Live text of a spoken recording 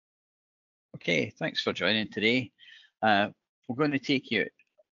Okay, thanks for joining today. We're going to take you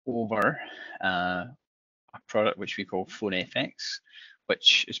over a product which we call PhoneFX,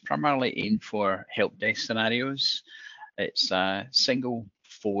 which is primarily aimed for help desk scenarios. It's a single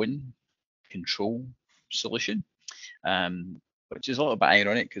phone control solution, which is a little bit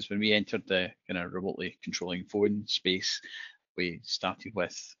ironic because when we entered the kind of remotely controlling phone space, we started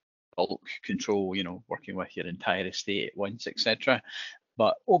with bulk control, working with your entire estate at once, etc.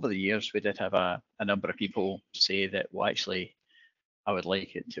 But over the years, we did have a number of people say that, well, actually, I would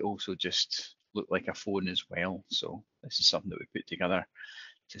like it to also just look like a phone as well. So this is something that we put together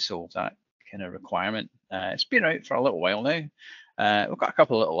to solve that kind of requirement. It's been out for a little while now. We've got a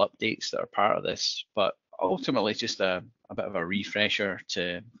couple of little updates that are part of this, but ultimately it's just a bit of a refresher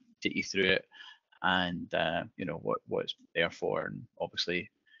to take you through it and what it's there for, and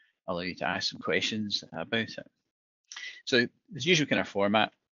obviously allow you to ask some questions about it. So the usual kind of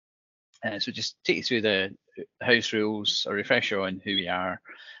format. So just take you through the house rules, a refresher on who we are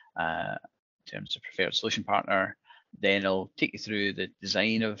in terms of preferred solution partner. Then I'll take you through the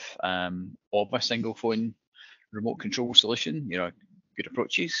design of a single phone remote control solution, good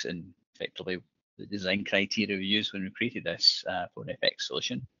approaches, and effectively the design criteria we used when we created this PhoneFX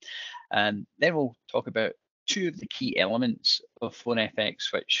solution. And then we'll talk about two of the key elements of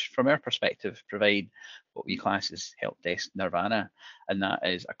PhoneFX, which from our perspective provide what we class as help desk nirvana, and that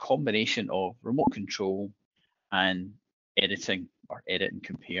is a combination of remote control and editing, or edit and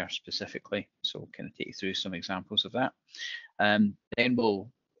compare specifically. So we'll kind of take you through some examples of that. Then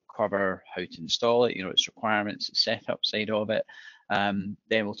we'll cover how to install it, its requirements, the setup side of it. Then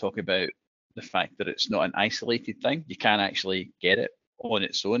we'll talk about the fact that it's not an isolated thing. You can actually get it on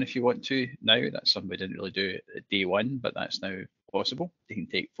its own if you want to now. That's something we didn't really do at day one, but that's now possible. You can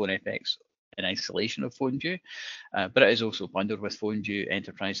take PhoneFX in isolation of PhoneView, but it is also bundled with PhoneView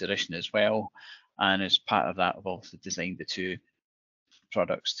Enterprise Edition as well. And as part of that, we've also designed the two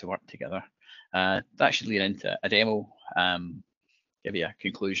products to work together. That should lead into a demo, give you a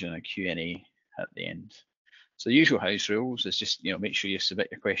conclusion and a Q&A at the end. So the usual house rules is just, make sure you submit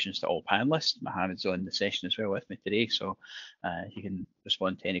your questions to all panelists. Mohammed's on the session as well with me today, so he can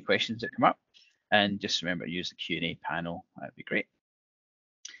respond to any questions that come up. And just remember to use the Q&A panel, that'd be great.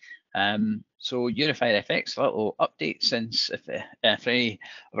 So Unified FX, a little update since for any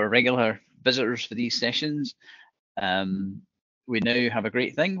of our regular visitors for these sessions. We now have a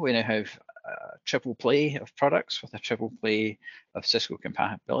great thing. We now have a triple play of products with a triple play of Cisco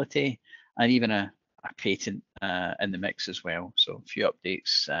compatibility, and even a patent in the mix as well. So a few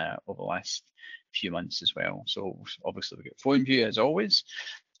updates over the last few months as well. So obviously we've got PhoneView as always.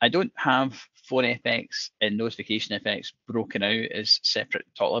 I don't have PhoneFX and NotificationFX broken out as separate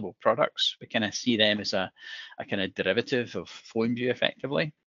top level products. We kind of see them as a kind of derivative of PhoneView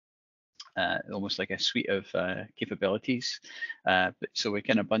effectively. Almost like a suite of capabilities. But so we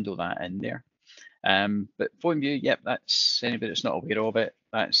kind of bundle that in there. But PhoneView, yep, that's anybody that's not aware of it.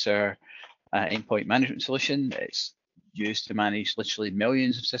 That's our endpoint management solution. It's used to manage literally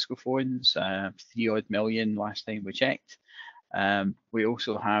millions of Cisco phones, 3 odd million last time we checked. We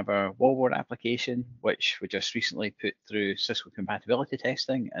also have our wallboard application, which we just recently put through Cisco compatibility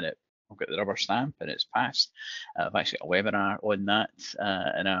testing, and we've got the rubber stamp and it's passed. I've actually got a webinar on that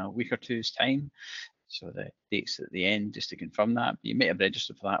in a week or two's time. So the date's at the end just to confirm that. You may have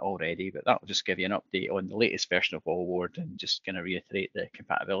registered for that already, but that will just give you an update on the latest version of wallboard and just kind of reiterate the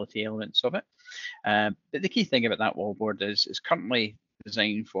compatibility elements of it. But the key thing about that wallboard is it's currently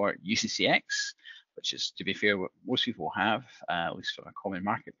designed for UCCX, which is, to be fair, what most people have, at least from a common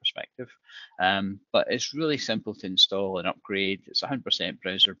market perspective. But it's really simple to install and upgrade. It's 100%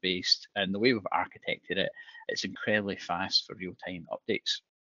 browser-based, and the way we've architected it, it's incredibly fast for real-time updates.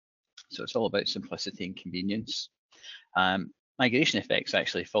 So it's all about simplicity and convenience. MigrationFX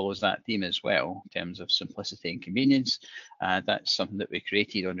actually follows that theme as well in terms of simplicity and convenience. That's something that we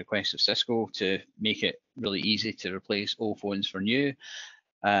created on request of Cisco to make it really easy to replace old phones for new.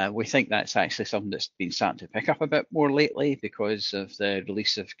 We think that's actually something that's been starting to pick up a bit more lately because of the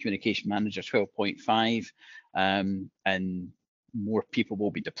release of Communication Manager 12.5, and more people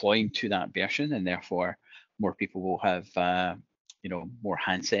will be deploying to that version, and therefore more people will have more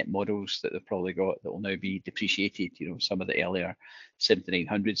handset models that they've probably got that will now be depreciated. Some of the earlier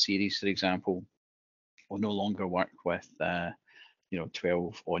 7900 series, for example, will no longer work with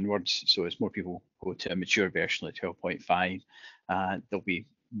 12 onwards. So as more people go to a mature version like 12.5, there'll be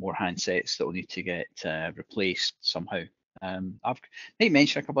more handsets that will need to get replaced somehow. I've maybe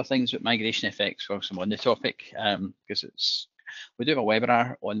mentioned a couple of things with MigrationFX whilst I'm on the topic, because we do have a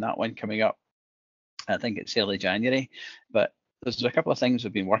webinar on that one coming up. I think it's early January, but there's a couple of things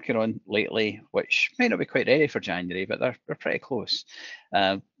we've been working on lately, which may not be quite ready for January, but they're pretty close,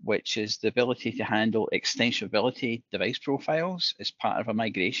 which is the ability to handle extensibility device profiles as part of a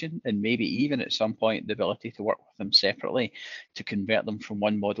migration, and maybe even at some point the ability to work with them separately to convert them from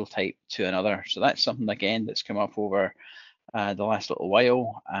one model type to another. So that's something, again, that's come up over the last little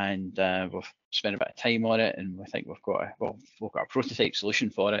while, and we've spent a bit of time on it, and we think we've got a prototype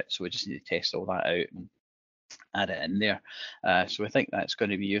solution for it, so we just need to test all that out and add it in there. So I think that's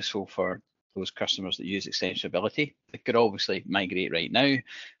going to be useful for those customers that use extensibility. They could obviously migrate right now,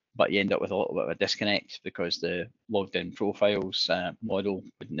 but you end up with a little bit of a disconnect because the logged in profiles model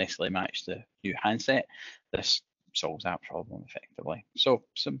wouldn't necessarily match the new handset. This solves that problem effectively. So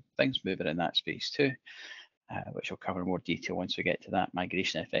some things moving in that space too, which I'll cover in more detail once we get to that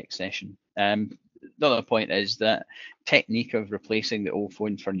migration FX session. The other point is that technique of replacing the old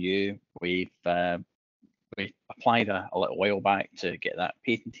phone for new, we applied a little while back to get that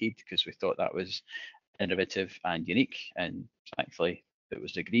patented because we thought that was innovative and unique, and thankfully it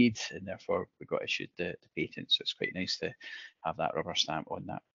was agreed, and therefore we got issued the patent. So it's quite nice to have that rubber stamp on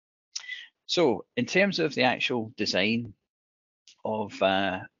that. So in terms of the actual design of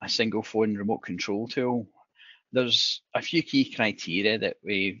a single phone remote control tool, there's a few key criteria that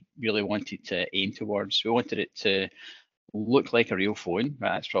we really wanted to aim towards. We wanted it to look like a real phone.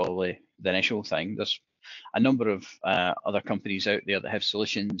 That's probably the initial thing. There's a number of other companies out there that have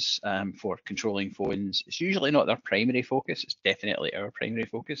solutions for controlling phones. It's usually not their primary focus. It's definitely our primary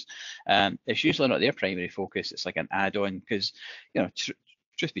focus. It's usually not their primary focus. It's like an add-on because, you know,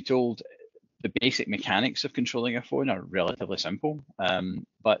 truth be told, the basic mechanics of controlling a phone are relatively simple,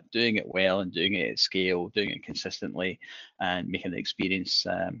 but doing it well and doing it at scale, doing it consistently, and making the experience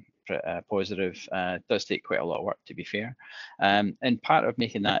positive does take quite a lot of work, to be fair. And part of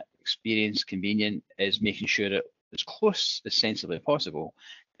making that experience convenient is making sure that as close as sensibly possible,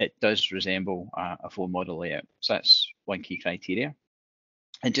 it does resemble a phone model layout. So that's one key criteria.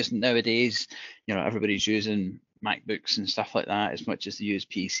 And just nowadays, you know, everybody's using MacBooks and stuff like that as much as they use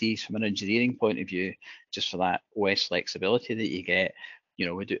PCs. From an engineering point of view, just for that OS flexibility that you get, you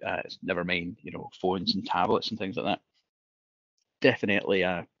know, we do. Never mind, you know, phones and tablets and things like that. Definitely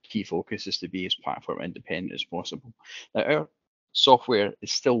a key focus is to be as platform independent as possible. Now, our software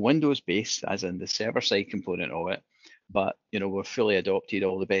is still Windows based, as in the server side component of it, but you know, we've fully adopted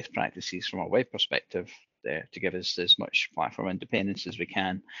all the best practices from a web perspective to give us as much platform independence as we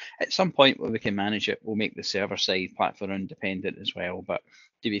can. At some point when we can manage it, we'll make the server side platform independent as well. But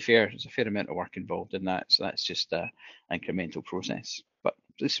to be fair, there's a fair amount of work involved in that, so that's just an incremental process. But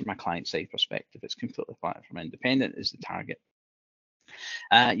at least from a client side perspective, it's completely platform independent is the target.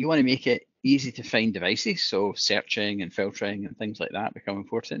 You want to make it easy to find devices, so searching and filtering and things like that become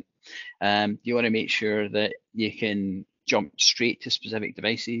important. You want to make sure that you can jump straight to specific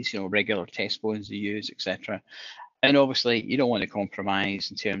devices, you know, regular test phones you use, etc. And obviously, you don't want to compromise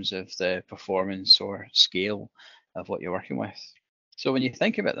in terms of the performance or scale of what you're working with. So when you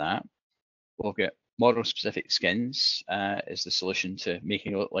think about that, we'll get model-specific skins as the solution to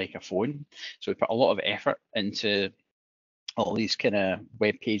making it look like a phone. So we put a lot of effort into all these kind of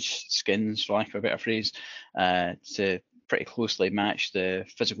web page skins, for lack of a better phrase, to pretty closely match the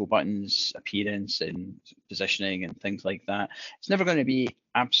physical buttons, appearance and positioning and things like that. It's never going to be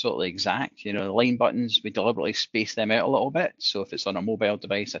absolutely exact. You know, the line buttons, we deliberately space them out a little bit. So if it's on a mobile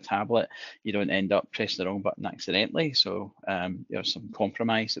device, a tablet, you don't end up pressing the wrong button accidentally. So there's some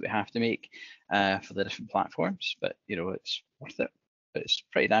compromise that we have to make for the different platforms, but you know, it's worth it. It's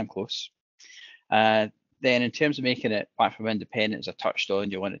pretty damn close. Then in terms of making it platform independent, as I touched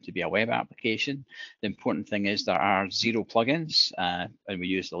on, you want it to be a web application. The important thing is there are 0 plugins, and we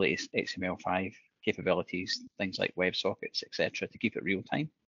use the latest XML5 capabilities, things like WebSockets, etc., to keep it real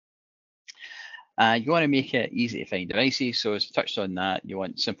time. You want to make it easy to find devices. So as I touched on that, you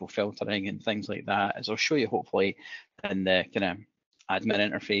want simple filtering and things like that, as I'll show you hopefully in the kind of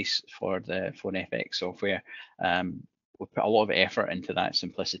admin interface for the PhoneFX software. We'll put a lot of effort into that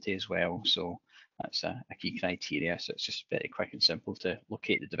simplicity as well. So that's a key criteria. So it's just very quick and simple to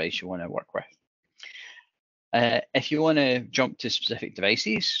locate the device you want to work with. If you want to jump to specific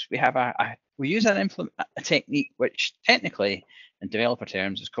devices, we use a technique which technically in developer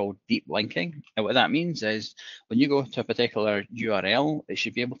terms is called deep linking. And what that means is when you go to a particular URL, it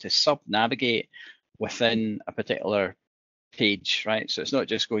should be able to sub-navigate within a particular page, right? So it's not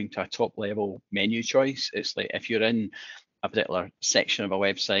just going to a top level menu choice. It's like if you're in a particular section of a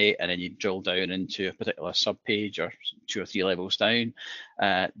website and then you drill down into a particular subpage or 2 or 3 levels down,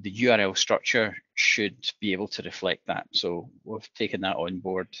 the URL structure should be able to reflect that. So we've taken that on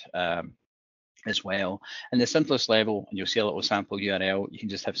board as well. And the simplest level, and you'll see a little sample URL, you can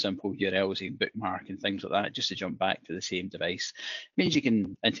just have simple URLs you can bookmark and things like that, just to jump back to the same device. It means you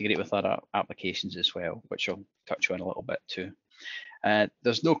can integrate with other applications as well, which I'll touch on a little bit too.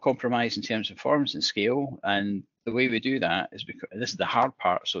 There's no compromise in terms of performance and scale, and the way we do that is, because this is the hard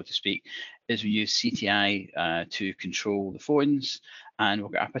part, so to speak, is we use CTI to control the phones, and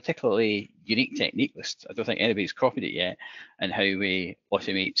we've got a particularly unique technique list. I don't think anybody's copied it yet, and how we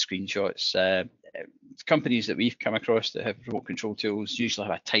automate screenshots. Companies that we've come across that have remote control tools usually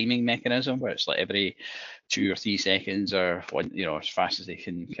have a timing mechanism where it's like every 2 or 3 seconds, or one, as fast as they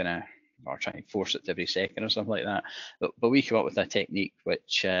can kind of, or try and force it to every second or something like that. But we come up with a technique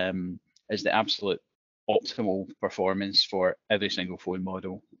which is the absolute optimal performance for every single phone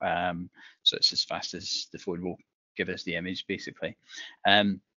model. So it's as fast as the phone will give us the image, basically.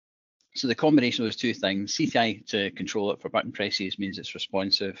 So the combination of those two things, CTI to control it for button presses, means it's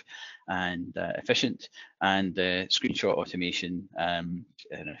responsive and efficient, and the screenshot automation and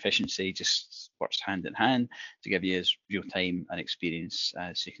efficiency just works hand in hand to give you as real time and experience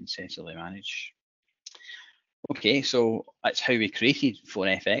as you can sensibly manage. Okay, so that's how we created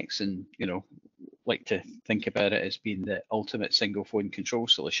PhoneFX, and like to think about it as being the ultimate single phone control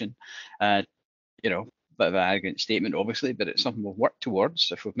solution. Bit of an arrogant statement, obviously, but it's something we'll work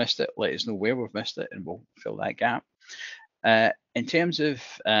towards. If we've missed it, let us know where we've missed it, and we'll fill that gap. In terms of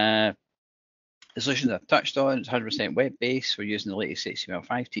the solution that I've touched on, it's 100% web-based. We're using the latest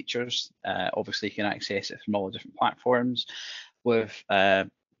HTML5 features. Obviously, you can access it from all the different platforms. We've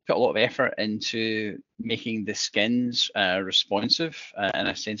put a lot of effort into making the skins responsive in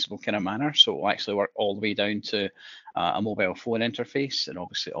a sensible kind of manner. So it will actually work all the way down to a mobile phone interface, and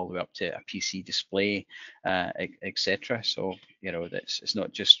obviously all the way up to a PC display, etc. So it's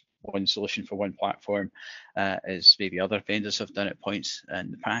not just one solution for one platform, as maybe other vendors have done at points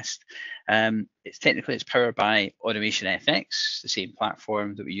in the past. It's powered by Automation FX, the same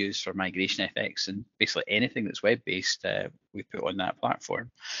platform that we use for Migration FX, and basically anything that's web-based we put on that platform.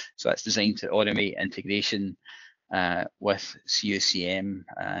 So that's designed to automate integration with CUCM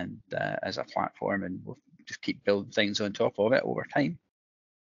and as a platform, and we'll just keep building things on top of it over time.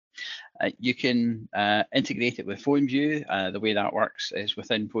 You can integrate it with PhoneView. The way that works is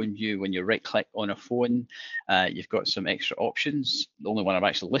within PhoneView, when you right-click on a phone, you've got some extra options. The only one I've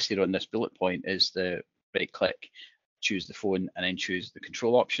actually listed on this bullet point is the right-click, choose the phone, and then choose the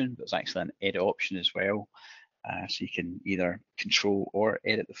control option. There's actually an edit option as well. So you can either control or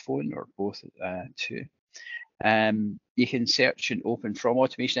edit the phone, or both too. You can search and open from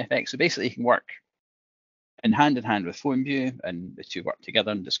Automation FX. So basically you can work in hand with PhoneView, and the two work together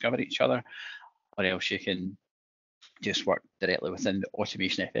and discover each other, or else you can just work directly within the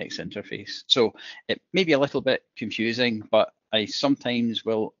Automation FX interface. So it may be a little bit confusing, but I sometimes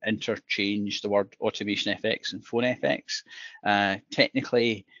will interchange the word Automation FX and PhoneFX.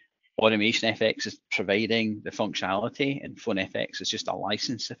 Technically, Automation FX is providing the functionality, and PhoneFX is just a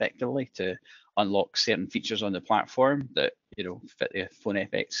license effectively to unlock certain features on the platform that fit the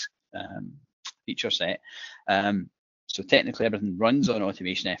PhoneFX feature set. So technically everything runs on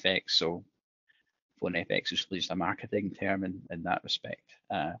Automation FX, so PhoneFX is just a marketing term in that respect,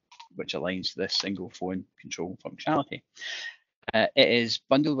 which aligns to this single phone control functionality. It is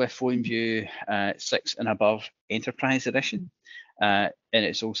bundled with PhoneView 6 and above Enterprise Edition, and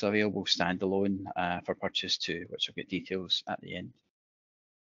it's also available standalone for purchase too, which I'll get details at the end.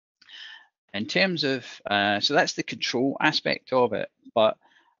 In terms of, so that's the control aspect of it, but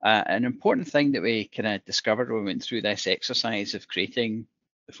an important thing that we kind of discovered when we went through this exercise of creating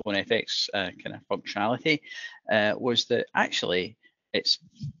the PhoneFX kind of functionality was that actually it's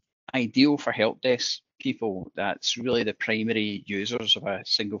ideal for help desk people. That's really the primary users of a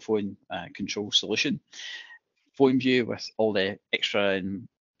single phone control solution. PhoneView, with all the extra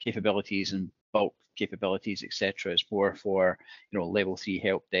capabilities and bulk capabilities, etc., is more for level 3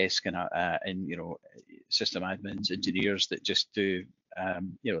 help desk and system admins, engineers that just do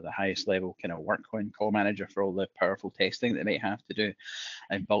the highest level kind of work on Call Manager for all the powerful testing they might have to do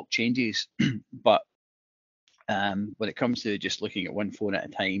and bulk changes. But when it comes to just looking at one phone at a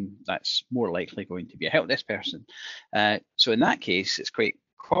time, that's more likely going to be a help desk person. So in that case, it's quite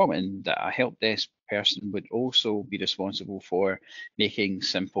common that a help desk person would also be responsible for making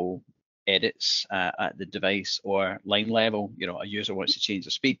simple edits at the device or line level. A user wants to change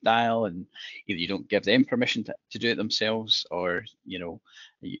the speed dial, and either you don't give them permission to do it themselves, or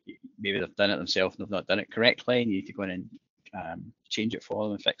maybe they've done it themselves and they've not done it correctly, and you need to go in and change it for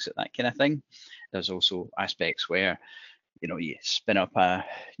them and fix it, that kind of thing. There's also aspects where you spin up a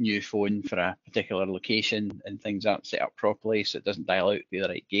new phone for a particular location and things aren't set up properly, so it doesn't dial out to the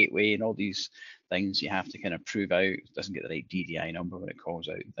right gateway, and all these things you have to kind of prove out. It doesn't get the right DDI number when it calls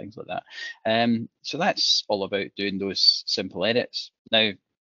out and things like that. So that's all about doing those simple edits. Now,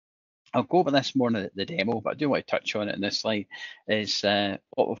 I'll go over this more in the demo, but I do want to touch on it in this slide. Is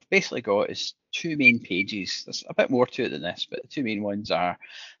what we've basically got is two main pages. There's a bit more to it than this, but the two main ones are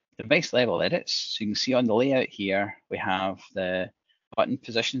device level edits. So you can see on the layout here, we have the button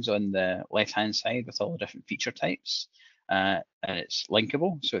positions on the left-hand side with all the different feature types, and it's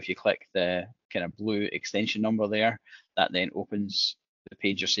linkable. So if you click the kind of blue extension number there, that then opens the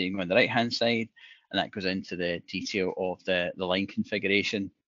page you're seeing on the right-hand side, and that goes into the detail of the line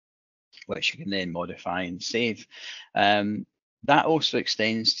configuration, which you can then modify and save. That also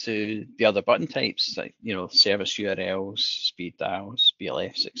extends to the other button types, like service URLs, speed dials,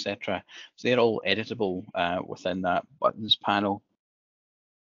 BLFs, etc. So they're all editable within that buttons panel.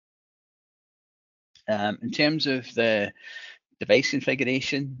 In terms of the device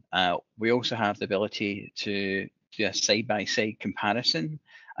configuration, we also have the ability to do a side-by-side comparison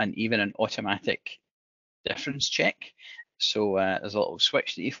and even an automatic difference check. So there's a little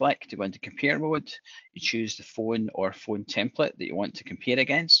switch that you flick to go into compare mode. You choose the phone or phone template that you want to compare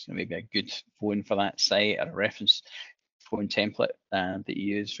against, maybe a good phone for that site or a reference phone template that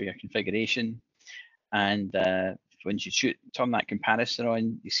you use for your configuration. And once you turn that comparison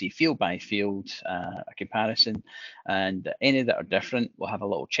on, you see field by field a comparison, and any that are different will have a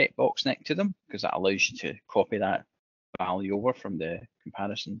little checkbox next to them, because that allows you to copy that value over from the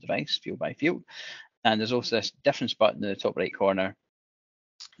comparison device field by field. And there's also this difference button in the top right corner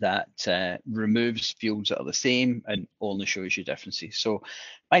that removes fields that are the same and only shows you differences. So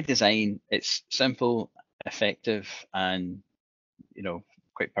by design, it's simple, effective, and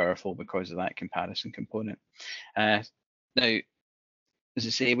quite powerful because of that comparison component. Now, as I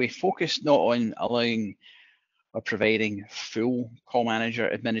say, we focus not on allowing or providing full call manager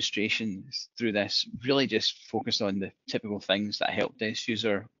administration through this, really just focused on the typical things that a help desk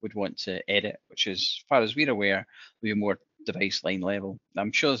user would want to edit, which is, as far as we're aware, will be more device line level.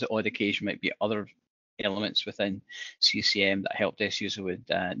 I'm sure there's an odd occasion might be other elements within CUCM that a help desk user would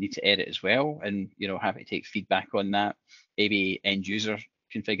need to edit as well, and happy to take feedback on that. Maybe end user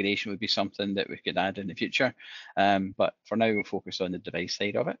configuration would be something that we could add in the future, but for now we'll focus on the device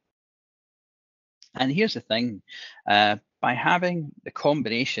side of it. And here's the thing, by having the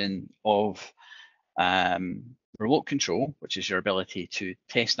combination of remote control, which is your ability to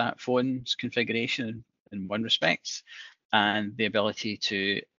test that phone's configuration in one respect, and the ability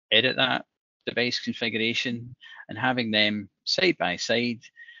to edit that device configuration, and having them side by side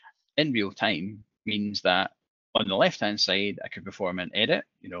in real time, means that on the left-hand side, I could perform an edit,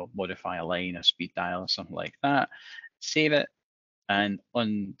 modify a line, a speed dial, or something like that, save it. And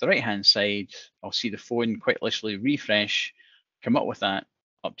on the right-hand side, I'll see the phone quite literally refresh, come up with that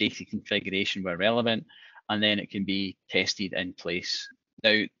updated configuration where relevant, and then it can be tested in place.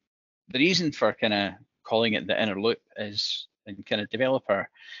 Now, the reason for kind of calling it the inner loop is, in kind of developer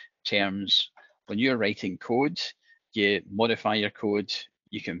terms, when you're writing code, you modify your code,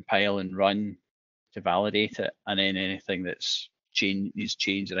 you compile and run to validate it, and then anything that's needs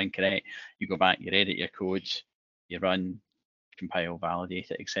changed or incorrect, you go back, you edit your code, you run, compile, validate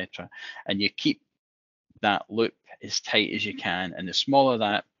it, etc. And you keep that loop as tight as you can. And the smaller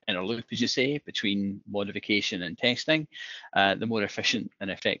that inner loop, as you say, between modification and testing, the more efficient and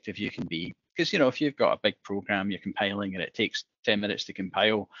effective you can be. Because if you've got a big program you're compiling and it takes 10 minutes to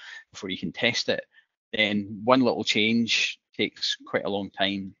compile before you can test it, then one little change takes quite a long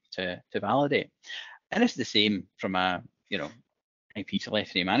time to validate. And it's the same from a IP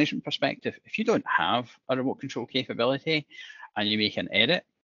telephony management perspective. If you don't have a remote control capability and you make an edit,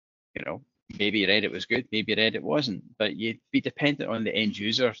 maybe your edit was good, maybe your edit wasn't, but you'd be dependent on the end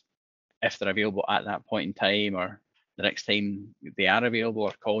user if they're available at that point in time, or the next time they are available,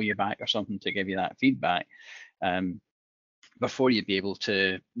 or call you back or something to give you that feedback, before you'd be able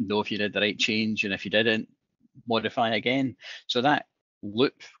to know if you did the right change, and if you didn't, modify again. So that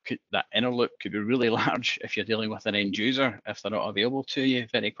loop, that inner loop, could be really large if you're dealing with an end user, if they're not available to you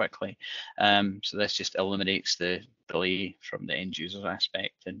very quickly. So this just eliminates the delay from the end user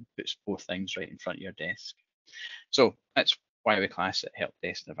aspect and puts both things right in front of your desk. So that's why we class it help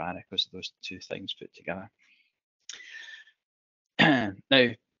desk Nirvana, because of those two things put together. Now,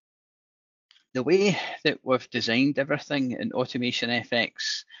 the way that we've designed everything in Automation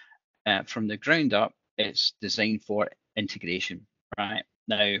FX from the ground up, it's designed for integration. Right,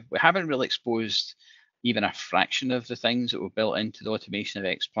 now, we haven't really exposed even a fraction of the things that were built into the Automation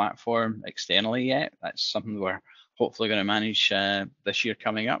FX platform externally yet. That's something we're hopefully going to manage this year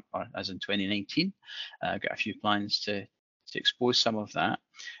coming up, or as in 2019. I've got a few plans to expose some of that.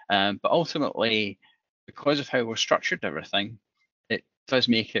 But ultimately, because of how we're structured everything, it does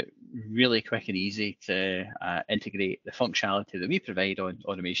make it really quick and easy to integrate the functionality that we provide on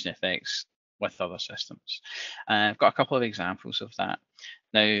Automation FX with other systems. I've got a couple of examples of that.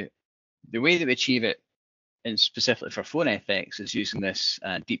 Now, the way that we achieve it, and specifically for PhoneFX, is using this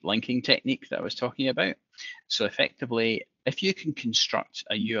deep linking technique that I was talking about. So effectively, if you can construct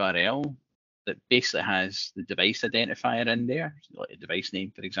a URL that basically has the device identifier in there, like a device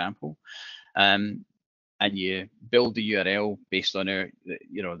name, for example, and you build the URL based on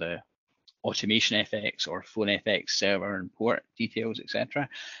the Automation FX or PhoneFX server and port details, etc.,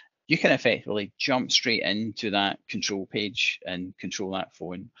 you can effectively jump straight into that control page and control that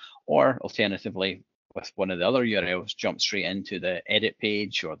phone, or alternatively, with one of the other URLs, jump straight into the edit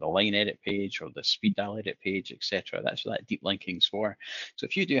page or the line edit page or the speed dial edit page, etc. That's what that deep linking is for. So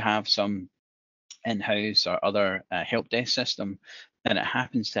if you do have some in-house or other help desk system, and it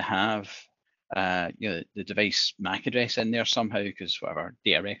happens to have the device MAC address in there somehow, because whatever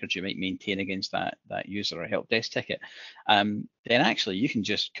data records you might maintain against that user or help desk ticket, then actually you can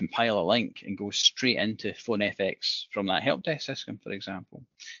just compile a link and go straight into PhoneFX from that help desk system, for example.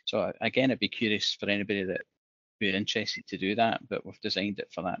 So again, I'd be curious for anybody that would be interested to do that, but we've designed it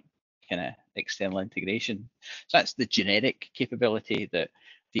for that kind of external integration. So that's the generic capability that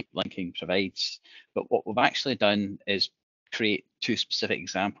deep linking provides. But what we've actually done is create two specific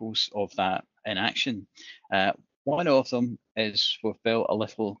examples of that in action. One of them is we've built a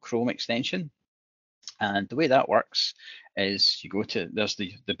little Chrome extension, and the way that works is you go to, there's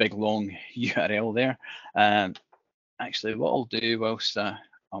the big long URL there. Actually, what I'll do whilst I'm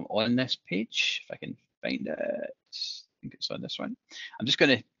on this page, if I can find it, I think it's on this one. I'm just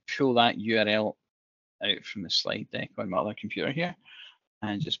going to pull that URL out from the slide deck on my other computer here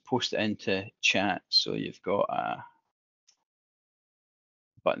and just post it into chat, so you've got a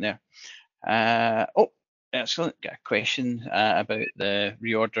button there. Oh, excellent. Got a question about the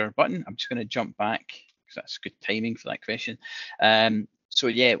reorder button. I'm just going to jump back because that's good timing for that question. So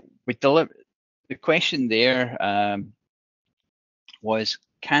yeah, the question there was,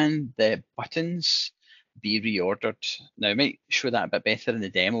 can the buttons be reordered? Now, I might show that a bit better in the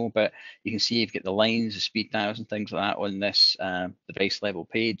demo, but you can see you've got the lines, the speed dials and things like that on this device level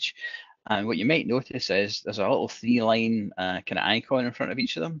page. And what you might notice is there's a little 3-line kind of icon in front of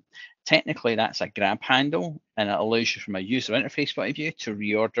each of them. Technically, that's a grab handle, and it allows you from a user interface point of view to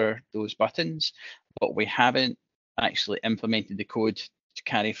reorder those buttons, but we haven't actually implemented the code to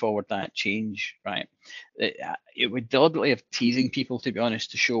carry forward that change, right? It would deliberately have teasing people, to be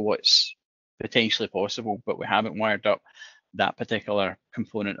honest, to show what's potentially possible, but we haven't wired up that particular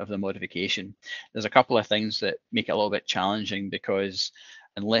component of the modification. There's a couple of things that make it a little bit challenging, because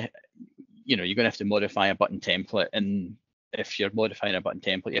unless you're going to have to modify a button template, and if you're modifying a button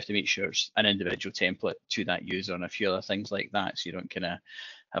template, you have to make sure it's an individual template to that user and a few other things like that, so you don't kind of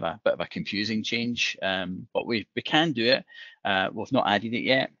have a bit of a confusing change. But we can do it. We've not added it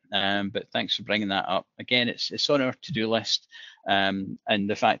yet, but thanks for bringing that up. Again, it's on our to-do list, and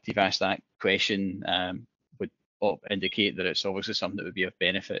the fact you've asked that question would indicate that it's obviously something that would be of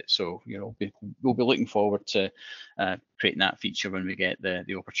benefit. So we'll be looking forward to creating that feature when we get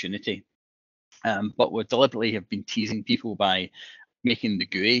the opportunity. But we deliberately have been teasing people by making the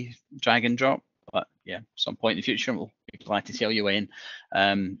GUI drag and drop. But yeah, some point in the future, we'll be glad to tell you when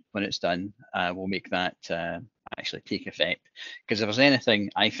it's done, we'll make that actually take effect. Because if there's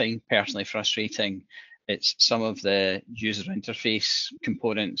anything I find personally frustrating, it's some of the user interface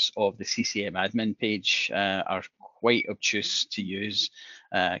components of the CUCM admin page are quite obtuse to use,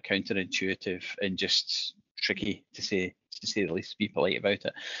 counterintuitive, and just tricky to say the least, to be polite about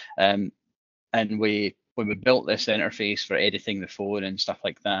it. And when we built this interface for editing the phone and stuff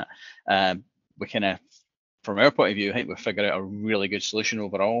like that, we kind of, from our point of view, I think we figured out a really good solution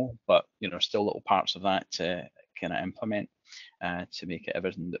overall, but still little parts of that to kind of implement to make it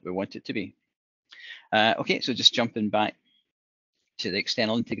everything that we want it to be. Okay, so just jumping back to the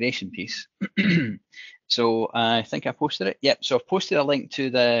external integration piece. So I think I posted it. Yep, so I've posted a link to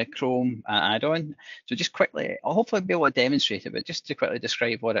the Chrome add-on. So just quickly, I'll hopefully be able to demonstrate it, but just to quickly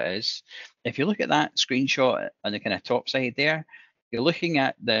describe what it is. If you look at that screenshot on the kind of top side there, you're looking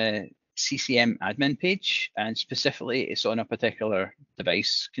at the CUCM admin page, and specifically it's on a particular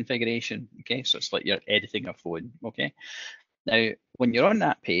device configuration. Okay, so it's like you're editing a phone. Okay, now when you're on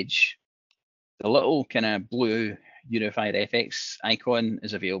that page, the little kind of blue unified FX icon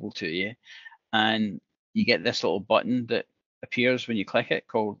is available to you, and you get this little button that appears when you click it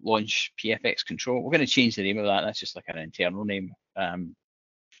called Launch PFX Control. We're going to change the name of that. That's just like an internal name.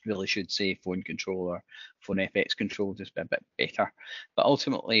 Really should say Phone Control or PhoneFX Control, just be a bit better. But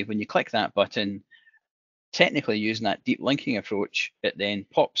ultimately, when you click that button, technically using that deep linking approach, it then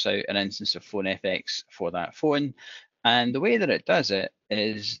pops out an instance of PhoneFX for that phone. And the way that it does it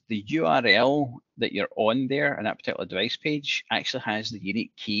is the URL that you're on there in that particular device page actually has the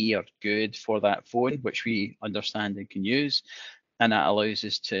unique key or GUID for that phone, which we understand and can use. And that allows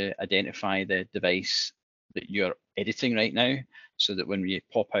us to identify the device that you're editing right now, so that when we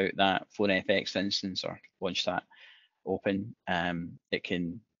pop out that PhoneFX instance or launch that open, it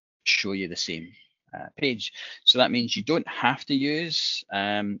can show you the same page. So that means you don't have to use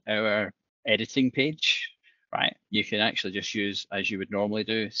our editing page, right? You can actually just use, as you would normally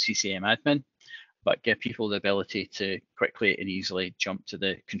do, CUCM admin, but give people the ability to quickly and easily jump to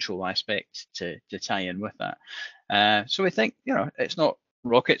the control aspect to tie in with that. So we think, it's not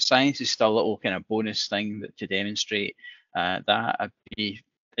rocket science. It's still a little kind of bonus thing to demonstrate that. I'd be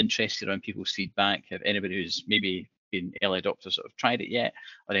interested on people's feedback. If anybody who's maybe been early adopters that have tried it yet,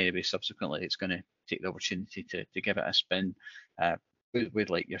 or anybody subsequently it's going to take the opportunity to give it a spin, we'd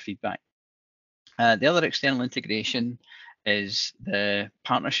like your feedback. The other external integration is the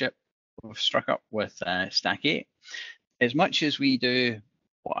partnership we've struck up with Stack8. As much as we do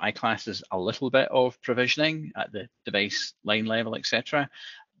what I class as a little bit of provisioning at the device line level, etc.,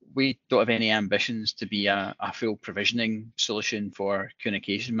 we don't have any ambitions to be a full provisioning solution for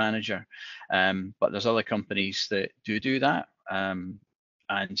Communication Manager. But there's other companies that do that. And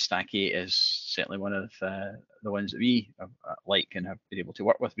Stack8 is certainly one of the ones that we like and have been able to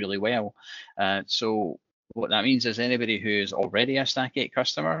work with really well. So what that means is anybody who's already a Stack8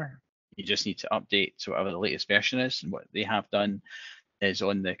 customer, you just need to update to whatever the latest version is. And what they have done is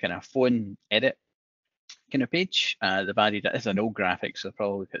on the kind of phone edit kind of page, they've added it as an old graphic, so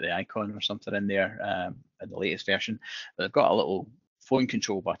probably put the icon or something in there in the latest version. But they've got a little phone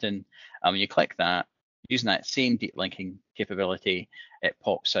control button, and when you click that, using that same deep linking capability, it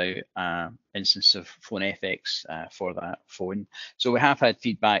pops out an instance of PhoneFX for that phone. So we have had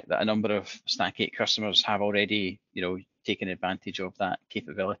feedback that a number of Stack8 customers have already, taken advantage of that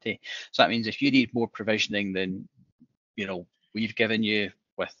capability. So that means if you need more provisioning than, we've given you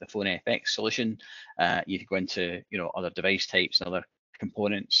with the PhoneFX solution, you can go into, other device types and other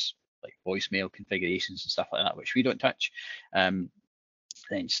components like voicemail configurations and stuff like that, which we don't touch.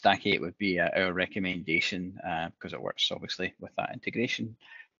 Then Stack8 would be our recommendation because it works obviously with that integration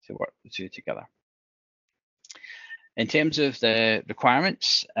to work the two together. In terms of the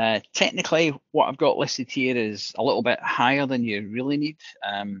requirements, technically what I've got listed here is a little bit higher than you really need.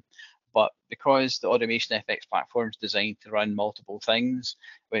 But because the Automation FX platform is designed to run multiple things,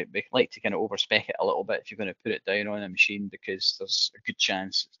 we like to kind of overspec it a little bit if you're going to put it down on a machine, because there's a good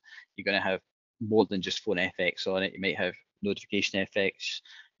chance you're going to have more than just PhoneFX on it. You might have Notification FX,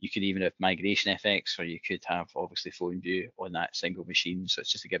 you could even have Migration FX, or you could have obviously PhoneView on that single machine. So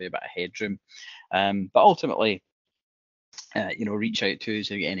it's just to give you a bit of headroom. But ultimately, reach out to us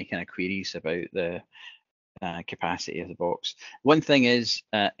if you get any kind of queries about the capacity of the box. One thing is,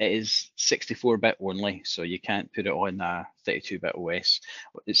 it is 64-bit only, so you can't put it on a 32-bit OS.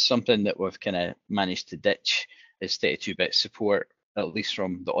 It's something that we've kind of managed to ditch, is 32-bit support, at least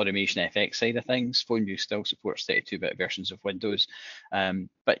from the Automation FX side of things. PhoneView still supports 32-bit versions of Windows,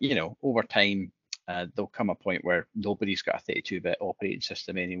 but over time, there'll come a point where nobody's got a 32-bit operating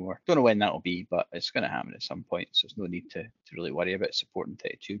system anymore. Don't know when that'll be, but it's going to happen at some point, so there's no need to really worry about supporting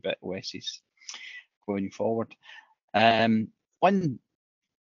 32-bit OSs going forward. One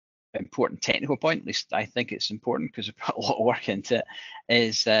important technical point, at least I think it's important because we put a lot of work into it,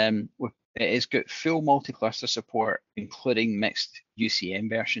 is it has got full multi-cluster support, including mixed UCM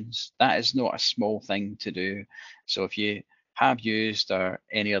versions. That is not a small thing to do. So if you have used or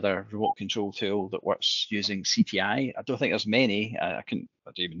any other remote control tool that works using CTI, I don't think there's many. I don't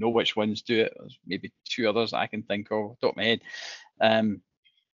even know which ones do it. There's maybe two others that I can think of off the top of my head.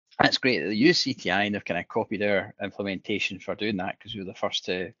 That's great that they use CTI and they've kind of copied our implementation for doing that, because we were the first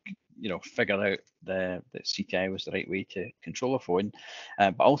to, figure out that CTI was the right way to control a phone.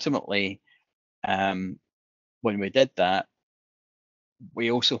 But ultimately, when we did that, we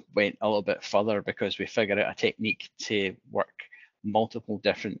also went a little bit further because we figured out a technique to work multiple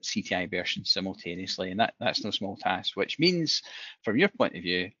different CTI versions simultaneously, and that's no small task, which means from your point of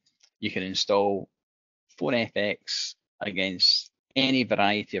view, you can install PhoneFX against any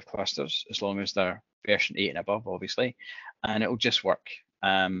variety of clusters as long as they're version 8 and above, obviously, and it'll just work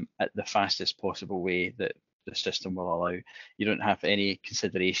at the fastest possible way that the system will allow. You don't have any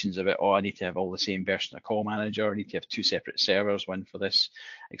considerations of it. Oh, I need to have all the same version of call manager. I need to have 2 separate servers, one for this,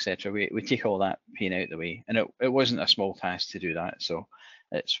 etc. We take all that pain out of the way, and it wasn't a small task to do that, so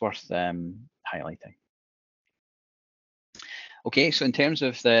it's worth highlighting. Okay, so in terms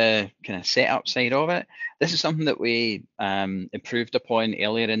of the kind of setup side of it, this is something that we improved upon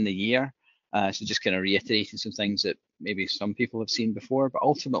earlier in the year. So just kind of reiterating some things that maybe some people have seen before, but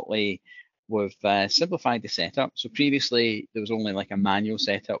ultimately we've simplified the setup. So previously there was only like a manual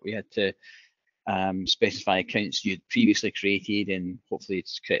setup. We had to specify accounts you'd previously created and hopefully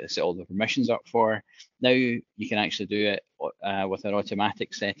it's correctly set all the permissions up for. Now you can actually do it with an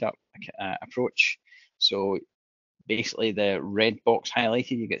automatic setup approach. So basically the red box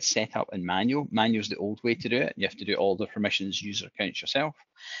highlighted, you get set up in manual. Manual is the old way to do it. You have to do all the permissions, user accounts yourself.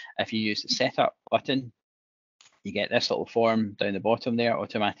 If you use the setup button, you get this little form down the bottom there,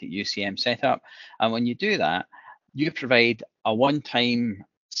 automatic UCM setup. And when you do that, you provide a one-time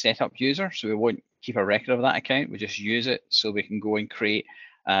setup user. So we won't keep a record of that account. We just use it so we can go and create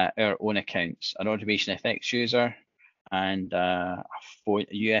our own accounts, an Automation FX user, and a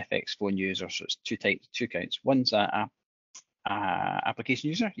UFX phone user. So it's two counts. One's a application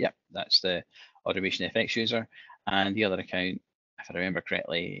user. Yep, that's the Automation FX user. And the other account, if I remember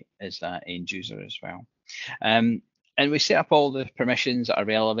correctly, is that end user as well. And we set up all the permissions that are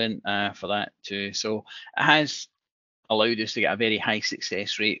relevant for that too. So it has allowed us to get a very high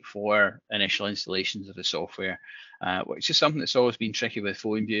success rate for initial installations of the software, which is something that's always been tricky with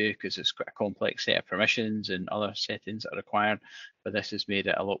PhoneView because it's quite a complex set of permissions and other settings that are required, but this has made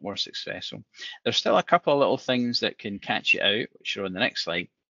it a lot more successful. There's still a couple of little things that can catch you out, which are on the next slide,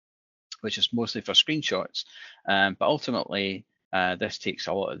 which is mostly for screenshots, but ultimately this takes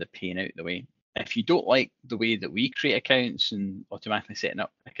a lot of the pain out of the way. If you don't like the way that we create accounts and automatically setting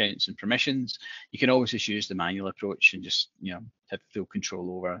up accounts and permissions, you can always just use the manual approach and just have full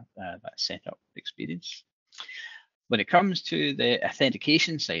control over that setup experience. When it comes to the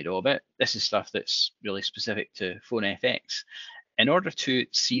authentication side of it, this is stuff that's really specific to PhoneFX. In order to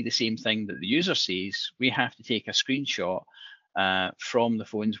see the same thing that the user sees, we have to take a screenshot from the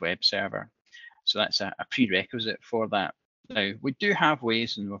phone's web server. So that's a prerequisite for that. Now, we do have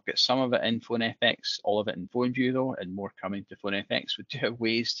ways, and we've got some of it in PhoneFX, all of it in PhoneView though, and more coming to PhoneFX. We do have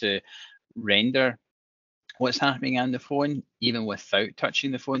ways to render what's happening on the phone, even without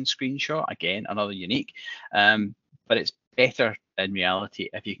touching the phone screenshot. Again, another unique, but it's better in reality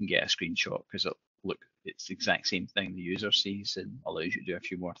if you can get a screenshot because it's the exact same thing the user sees and allows you to do a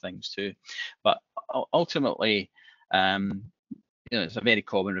few more things too. But ultimately, it's a very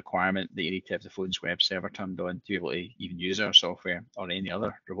common requirement that you need to have the phone's web server turned on to be able to even use our software or any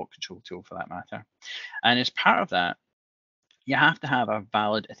other remote control tool for that matter. And as part of that, you have to have a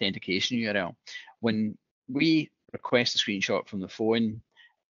valid authentication URL. When we request a screenshot from the phone,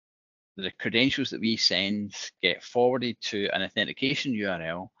 the credentials that we send get forwarded to an authentication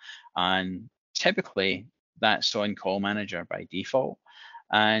URL, and typically that's on Call Manager by default.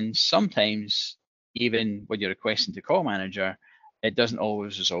 And sometimes, even when you're requesting to Call Manager, it doesn't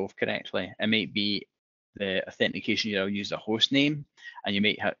always resolve correctly. It might be the authentication URL used a host name, and you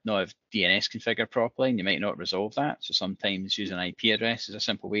might not have DNS configured properly, and you might not resolve that. So sometimes using an IP address is a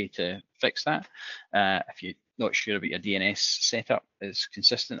simple way to fix that. If you're not sure about your DNS setup is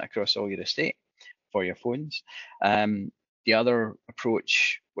consistent across all your estate for your phones. The other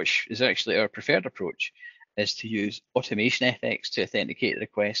approach, which is actually our preferred approach, is to use Automation FX to authenticate the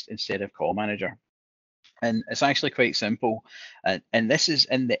request instead of Call Manager. And it's actually quite simple. And this is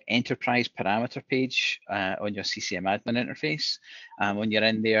in the enterprise parameter page on your CCM admin interface. When you're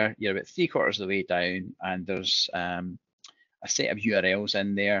in there, you're about 3/4 of the way down, and there's a set of URLs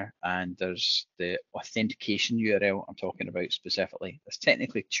in there, and there's the authentication URL I'm talking about specifically. There's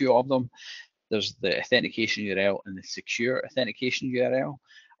technically 2 of them. There's the authentication URL and the secure authentication URL.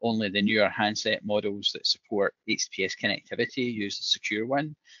 Only the newer handset models that support HTTPS connectivity use the secure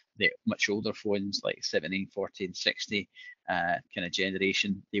one. The much older phones like 17, 14, 60 kind of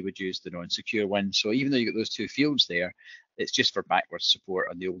generation, they would use the non-secure one. So even though you got those 2 fields there, it's just for backwards support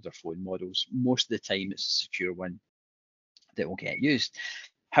on the older phone models. Most of the time it's the secure one that will get used.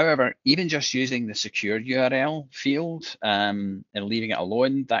 However, even just using the secure URL field and leaving it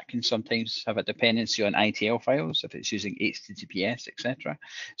alone, that can sometimes have a dependency on ITL files if it's using HTTPS, etc.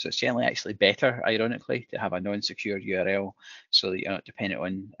 So it's generally actually better, ironically, to have a non-secure URL so that you're not dependent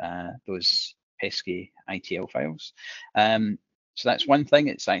on those pesky ITL files. So that's one thing.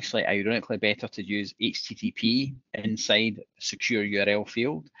 It's actually ironically better to use HTTP inside the secure URL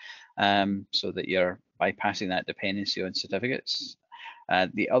field so that you're bypassing that dependency on certificates.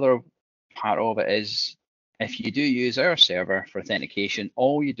 The other part of it is If you do use our server for authentication,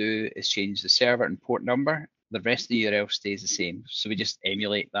 all you do is change the server and port number. The rest of the URL stays the same. So we just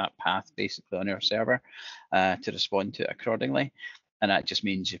emulate that path basically on our server to respond to it accordingly. And that just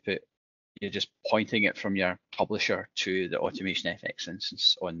means you're just pointing it from your publisher to the Automation FX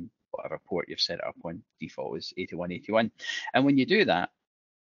instance on whatever port you've set it up on. Default is 8181. And when you do that,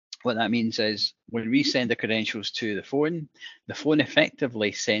 what that means is when we send the credentials to the phone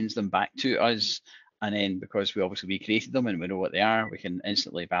effectively sends them back to us. And then because we obviously recreated them and we know what they are, we can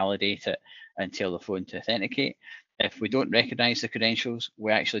instantly validate it and tell the phone to authenticate. If we don't recognize the credentials,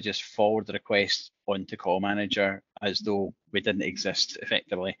 we actually just forward the request onto Call Manager as though we didn't exist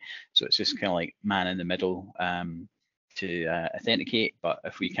effectively. So it's just kind of like man in the middle to authenticate. But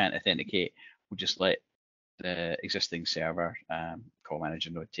if we can't authenticate, we'll just let the existing server Call Manager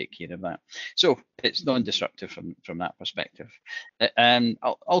node take care of that. So it's non-destructive from that perspective.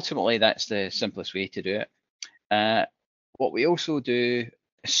 Ultimately, that's the simplest way to do it. What we also do,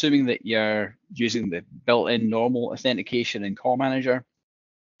 assuming that you're using the built-in normal authentication in Call Manager,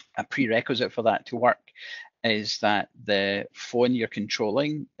 a prerequisite for that to work is that the phone you're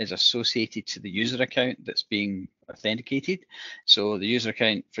controlling is associated to the user account that's being authenticated. So the user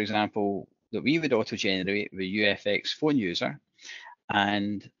account, for example, that we would auto-generate with UFX phone user.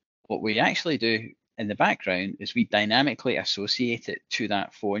 And what we actually do in the background is we dynamically associate it to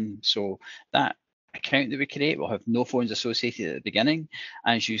that phone. So that account that we create will have no phones associated at the beginning.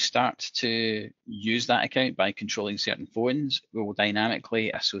 As you start to use that account by controlling certain phones, we will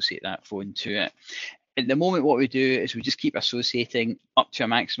dynamically associate that phone to it. At the moment, what we do is we just keep associating up to a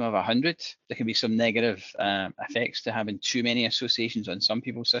maximum of 100. There can be some negative effects to having too many associations on some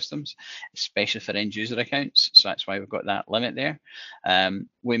people's systems, especially for end user accounts. So that's why we've got that limit there.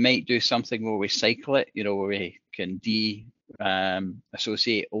 We might do something where we cycle it, where we can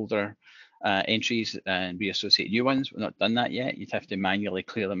associate older entries and reassociate new ones. We've not done that yet. You'd have to manually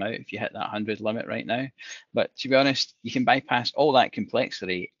clear them out if you hit that 100 limit right now. But to be honest, you can bypass all that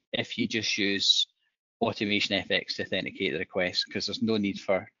complexity if you just use Automation FX to authenticate the request, because there's no need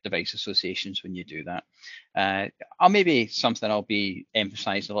for device associations when you do that. Maybe something I'll be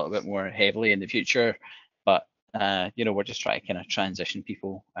emphasizing a little bit more heavily in the future, but we're just trying to kind of transition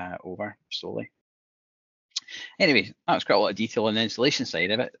people over slowly. Anyway, that was quite a lot of detail on the installation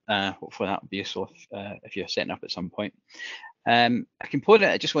side of it. Hopefully that will be useful if you're setting up at some point. A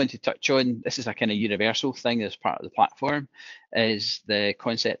component I just wanted to touch on, this is a kind of universal thing as part of the platform, is the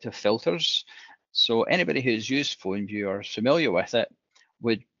concept of filters. So anybody who's used PhoneView or is familiar with it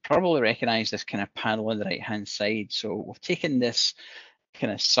would probably recognize this kind of panel on the right-hand side. So we've taken this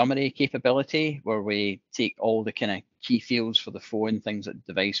kind of summary capability where we take all the kind of key fields for the phone, things like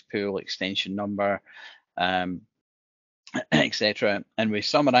device pool, extension number, etc., and we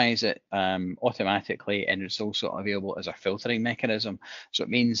summarize it automatically, and it's also available as a filtering mechanism. So it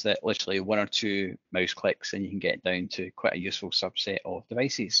means that literally one or two mouse clicks and you can get down to quite a useful subset of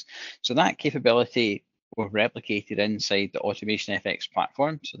devices. So that capability we've replicated inside the Automation FX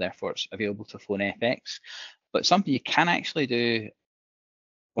platform, so therefore it's available to PhoneFX. But something you can actually do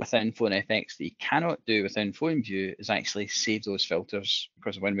within PhoneFX that you cannot do within PhoneView is actually save those filters,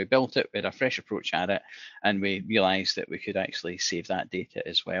 because when we built it, we had a fresh approach at it, and we realized that we could actually save that data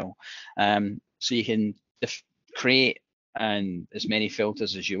as well. So you can create as many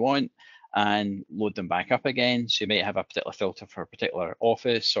filters as you want and load them back up again. So you might have a particular filter for a particular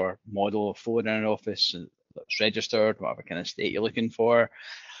office or model of phone in an office that's registered, whatever kind of state you're looking for.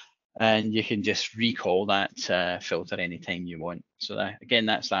 And you can just recall that filter anytime you want. So again,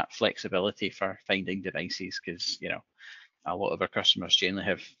 that's that flexibility for finding devices, because a lot of our customers generally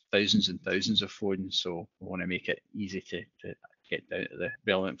have thousands and thousands of phones, so we want to make it easy to get down to the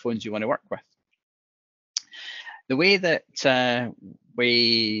relevant phones you want to work with. The way that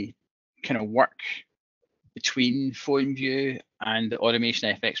we kind of work between PhoneView and the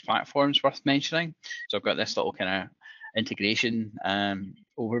Automation FX platform is worth mentioning. So I've got this little kind of integration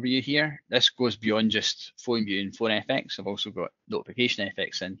overview here. This goes beyond just PhoneView and PhoneFX. I've also got Notification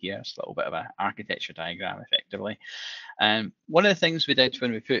FX in here. It's a little bit of an architecture diagram, effectively. One of the things we did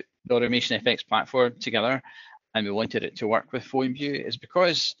when we put the Automation FX platform together and we wanted it to work with PhoneView is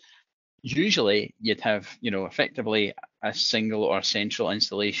because usually you'd have, effectively a single or central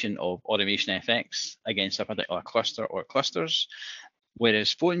installation of Automation FX against a particular cluster or clusters.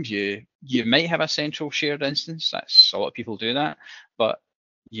 Whereas PhoneView, you might have a central shared instance. That's a lot of people do that, but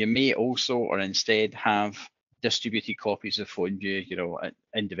you may also or instead have distributed copies of PhoneView,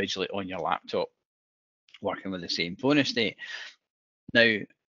 individually on your laptop, working with the same phone estate. Now,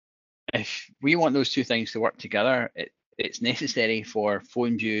 if we want those two things to work together, it's necessary for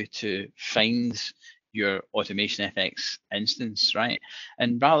PhoneView to find your Automation FX instance, right?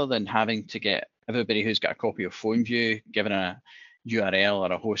 And rather than having to get everybody who's got a copy of PhoneView given a URL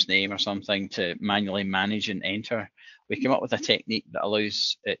or a host name or something to manually manage and enter, we came up with a technique that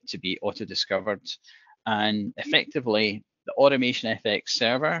allows it to be auto-discovered. And effectively, the Automation FX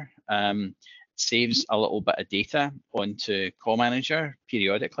server saves a little bit of data onto Call Manager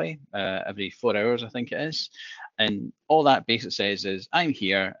periodically, every 4 hours, I think it is. And all that basically says is, I'm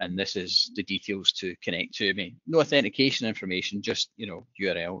here, and this is the details to connect to me. No authentication information, just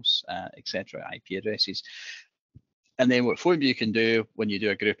URLs, etc., IP addresses. And then what PhoneView can do when you do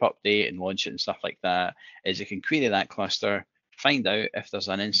a group update and launch it and stuff like that is it can query that cluster, find out if there's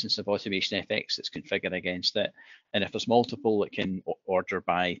an instance of Automation FX that's configured against it, and if there's multiple, it can order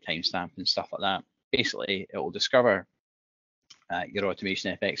by timestamp and stuff like that. Basically, it will discover your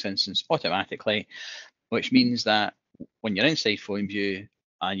Automation FX instance automatically, which means that when you're inside PhoneView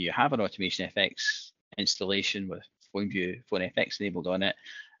and you have an Automation FX installation with PhoneFX enabled on it,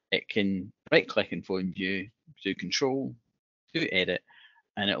 it can right-click in PhoneView, do Control, do Edit,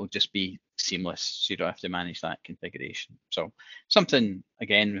 and it will just be seamless, so you don't have to manage that configuration. So something,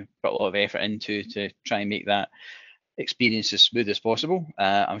 again, put a lot of effort into to try and make that experience as smooth as possible.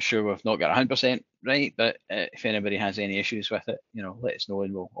 I'm sure we've not got 100% right, but if anybody has any issues with it, let us know,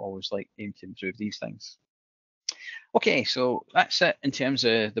 and we'll always aim to improve these things. Okay, so that's it in terms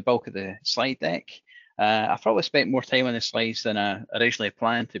of the bulk of the slide deck. I've probably spent more time on the slides than I originally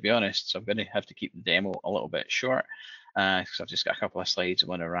planned, to be honest, so I'm going to have to keep the demo a little bit short, because I've just got a couple of slides I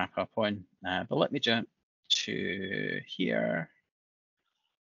want to wrap up on. But let me jump to here.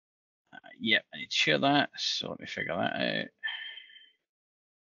 Yep, I need to share that, so let me figure that out.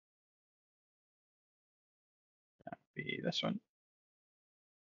 That'd be this one.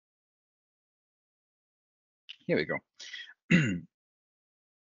 Here we go.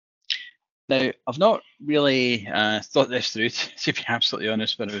 Now, I've not really thought this through, to be absolutely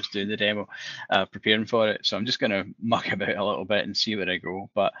honest, when I was doing the demo, preparing for it. So I'm just going to muck about a little bit and see where I go.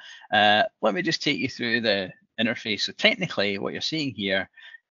 But let me just take you through the interface. So technically, what you're seeing here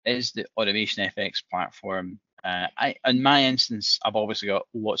is the Automation FX platform. In my instance, I've obviously got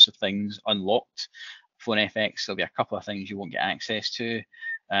lots of things unlocked. PhoneFX, there'll be a couple of things you won't get access to.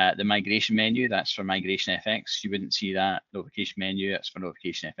 The migration menu, that's for Migration FX. You wouldn't see that. Notification menu, that's for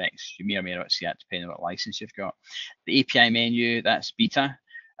Notification FX. You may or may not see that depending on what license you've got. The API menu, that's beta.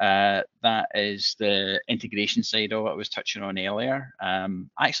 That is the integration side of it I was touching on earlier. I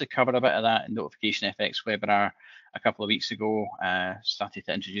actually covered a bit of that in Notification FX webinar a couple of weeks ago. Started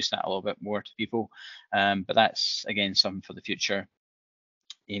to introduce that a little bit more to people. But that's, again, something for the future,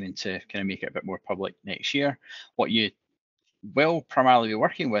 aiming to kind of make it a bit more public next year. What you will primarily be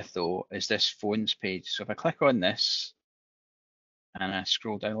working with, though, is this phones page. So if I click on this and I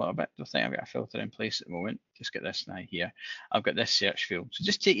scroll down a little bit, I think I've got a filter in place at the moment. Just get this now here. I've got this search field. So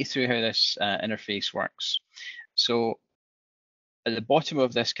just take you through how this interface works. So at the bottom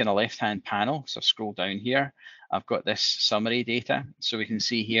of this kind of left-hand panel, so scroll down here, I've got this summary data. So we can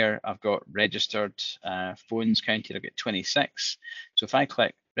see here, I've got registered phones counted. I've got 26. So if I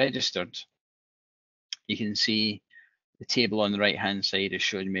click registered, you can see the table on the right-hand side is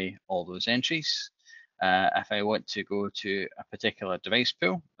showing me all those entries. If I want to go to a particular device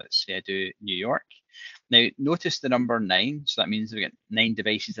pool, let's say I do New York. Now, notice the number 9, so that means we've got 9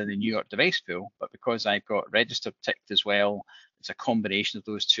 devices in the New York device pool, but because I've got registered ticked as well, it's a combination of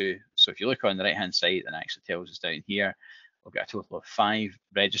those two. So if you look on the right-hand side, it actually tells us down here, we've got a total of 5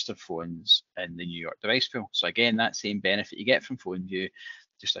 registered phones in the New York device pool. So again, that same benefit you get from PhoneView,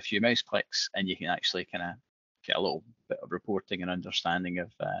 just a few mouse clicks, and you can actually kind of get a little bit of reporting and understanding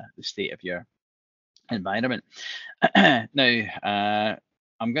of the state of your environment. Now,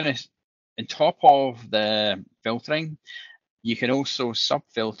 I'm going to, on top of the filtering, you can also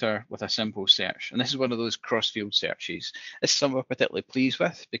sub-filter with a simple search. And this is one of those cross-field searches. This is something I'm particularly pleased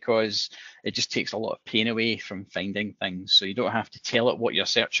with because it just takes a lot of pain away from finding things. So you don't have to tell it what you're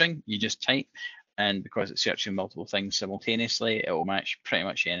searching, you just type. And because it's searching multiple things simultaneously, it will match pretty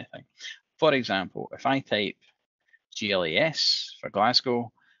much anything. For example, if I type GLAS for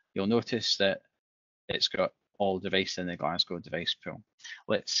Glasgow, you'll notice that it's got all devices in the Glasgow device pool.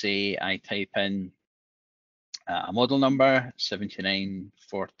 Let's say I type in a model number,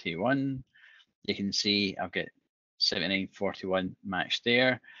 7941. You can see I've got 7941 matched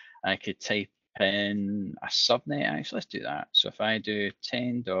there. I could type in a subnet, actually, let's do that. So if I do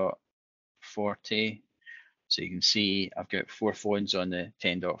 10.40, so you can see I've got 4 phones on the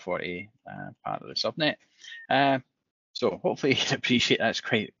 10.40 part of the subnet. So hopefully you can appreciate that's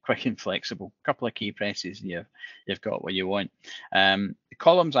quite quick and flexible. A couple of key presses and you've got what you want. The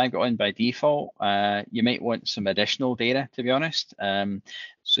columns I've got on by default. You might want some additional data, to be honest.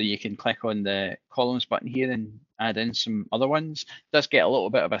 So you can click on the columns button here and add in some other ones. It does get a little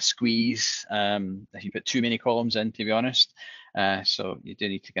bit of a squeeze if you put too many columns in, to be honest. So you do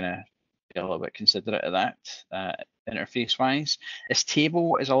need to kind of be a little bit considerate of that interface-wise. This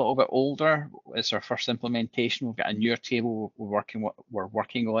table is a little bit older. It's our first implementation. We've got a newer table we're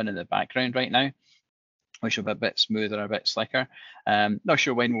working on in the background right now, which will be a bit smoother, a bit slicker. Not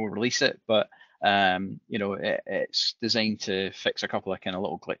sure when we'll release it, but you know, it's designed to fix a couple of kind of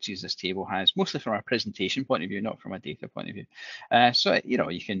little glitches this table has, mostly from a presentation point of view, not from a data point of view. So you know,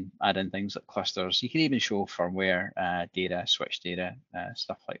 you can add in things like clusters. You can even show firmware data, switch data,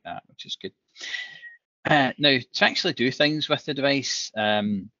 stuff like that, which is good. Now, to actually do things with the device,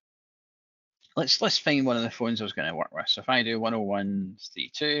 let's find one of the phones I was going to work with. So if I do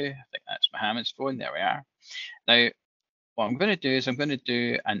 10132, I think that's Mohammed's phone. There we are. Now, what I'm going to do is I'm going to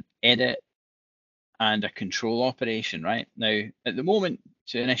do an edit and a control operation, right? Now, at the moment,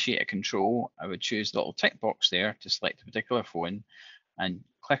 to initiate a control, I would choose the little tick box there to select a particular phone and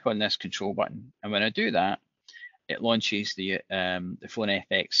click on this control button. And when I do that, it launches the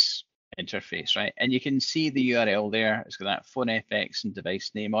PhoneFX interface, right? And you can see the URL there. It's got that PhoneFX and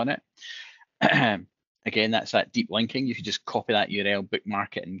device name on it. Again, that's that deep linking. You can just copy that URL,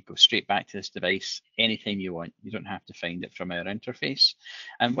 bookmark it, and go straight back to this device anytime you want. You don't have to find it from our interface.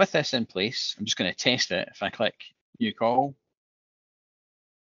 And with this in place, I'm just going to test it. If I click New Call,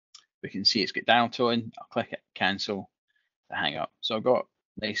 we can see it's got dial tone. I'll click it, cancel, to hang up. So I've got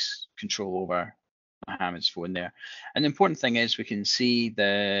nice control over Mohammed's phone there. And the important thing is we can see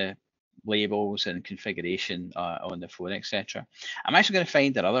the labels and configuration on the phone, etc. I'm actually going to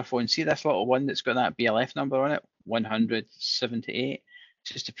find another phone. See this little one that's got that BLF number on it, 178,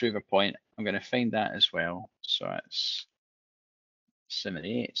 just to prove a point. I'm going to find that as well. So it's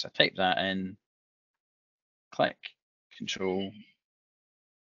 78. So I type that in, click, control.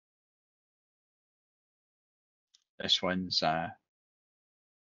 This one's what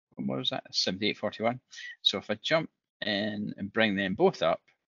was that? 7841. So if I jump in and bring them both up,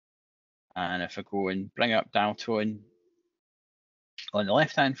 and if I go and bring up dial tone on the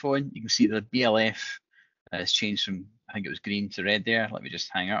left-hand phone, you can see the BLF has changed from, I think it was green to red there. Let me just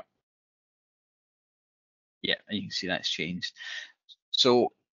hang up. Yeah, and you can see that's changed.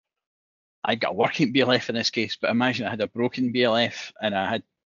 So I got a working BLF in this case, but imagine I had a broken BLF and I had,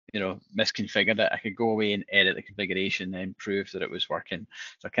 you know, misconfigured it. I could go away and edit the configuration and prove that it was working.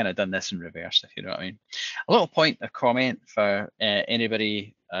 So I've kind of done this in reverse, if you know what I mean. A little point of comment for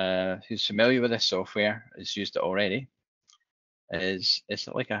anybody who's familiar with this software, has used it already, is it's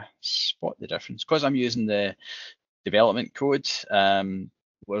like a spot the difference. Because I'm using the development code,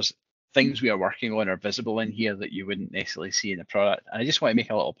 whereas things we are working on are visible in here that you wouldn't necessarily see in the product. And I just want to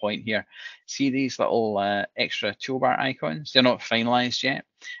make a little point here. See these little extra toolbar icons? They're not finalized yet,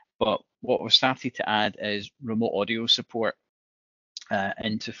 but what we've started to add is remote audio support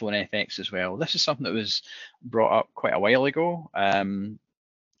into PhoneFX as well. This is something that was brought up quite a while ago,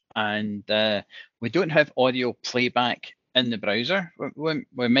 and we don't have audio playback in the browser. We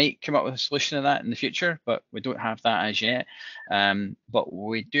might come up with a solution to that in the future, but we don't have that as yet. But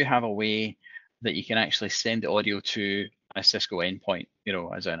we do have a way that you can actually send the audio to a Cisco endpoint, you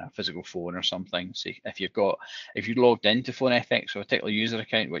know, as in a physical phone or something. So if you're logged into PhoneFX or a particular user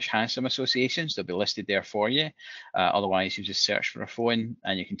account which has some associations, they'll be listed there for you. Otherwise, you just search for a phone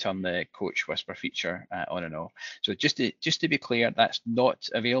and you can turn the coach whisper feature on and off. So just to be clear, that's not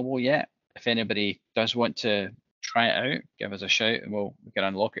available yet. If anybody does want to try it out, give us a shout and we can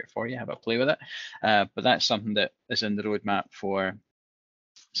unlock it for you, have a play with it. But that's something that is in the roadmap for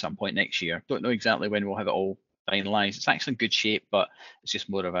some point next year. Don't know exactly when we'll have it all finalized. It's actually in good shape, but it's just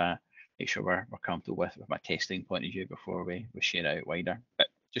more of a make sure we're comfortable with from a testing point of view before we share it out wider. But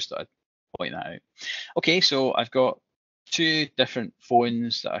just thought I'd point that out. Okay, so I've got two different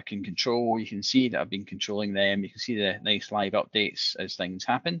phones that I can control. You can see that I've been controlling them. You can see the nice live updates as things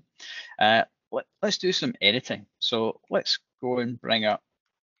happen. Let's do some editing. So let's go and bring up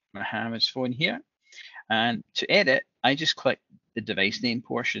Mohammed's phone here. And to edit, I just click the device name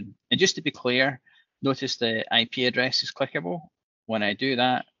portion. And just to be clear, notice the IP address is clickable. When I do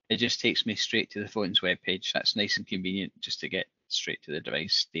that, it just takes me straight to the phone's web page. That's nice and convenient just to get straight to the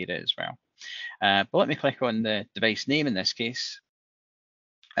device data as well. But let me click on the device name in this case.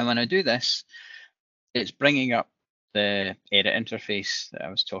 And when I do this, it's bringing up the edit interface that I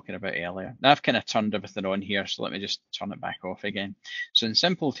was talking about earlier. Now I've kind of turned everything on here, so let me just turn it back off again. So in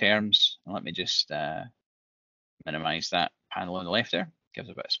simple terms, let me just minimize that panel on the left there, gives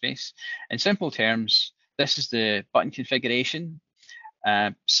a bit of space. In simple terms, this is the button configuration.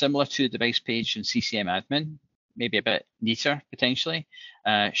 Similar to the device page in CCM admin, maybe a bit neater potentially.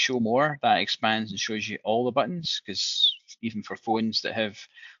 Show more, that expands and shows you all the buttons, because even for phones that have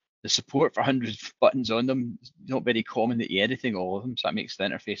the support for hundreds of buttons on them, it's not very common that you're editing all of them, so that makes the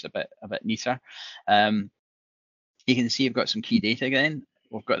interface a bit neater. You can see you've got some key data again.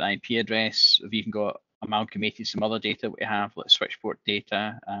 We've got the IP address. We've even got amalgamated some other data we have, like switchport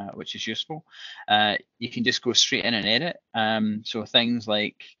data, which is useful. You can just go straight in and edit. So things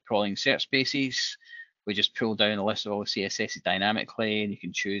like calling search spaces, we just pull down a list of all the CSSs dynamically, and you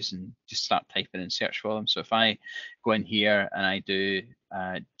can choose and just start typing and search for them. So if I go in here and I do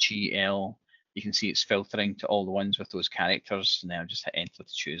GL, you can see it's filtering to all the ones with those characters, and then I'll just hit enter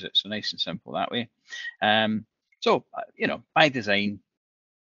to choose it. So nice and simple that way. So, by design,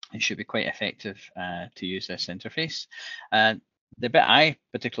 it should be quite effective to use this interface. The bit I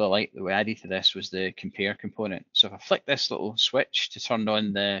particularly like that we added to this was the compare component. So if I flick this little switch to turn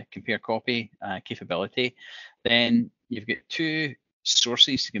on the compare copy capability, then you've got two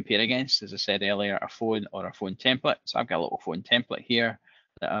sources to compare against, as I said earlier, a phone or a phone template. So I've got a little phone template here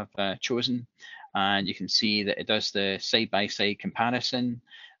that I've chosen, and you can see that it does the side-by-side comparison.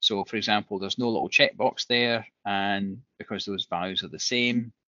 So for example, there's no little checkbox there, and because those values are the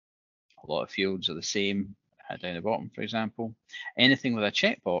same, a lot of fields are the same down the bottom, for example. Anything with a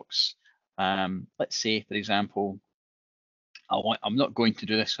checkbox, let's say, for example, I'm not going to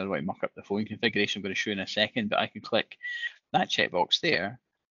do this, I don't want to muck up the phone configuration I'm going to show you in a second, but I can click that checkbox there,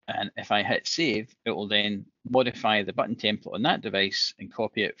 and if I hit save, it will then modify the button template on that device and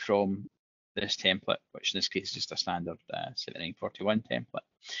copy it from this template, which in this case is just a standard 7941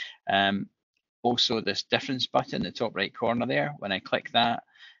 template. Also, this difference button in the top right corner there, when I click that,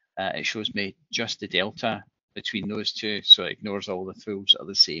 it shows me just the delta between those two, so it ignores all the fields that are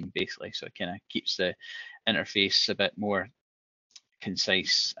the same, basically. So it kind of keeps the interface a bit more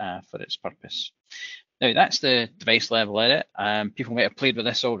concise for its purpose. Now, that's the device level edit. People might have played with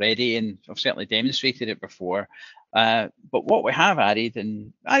this already, and I've certainly demonstrated it before. But what we have added,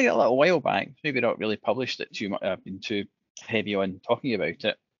 and I a little while back, maybe not really published it too much, I've been too heavy on talking about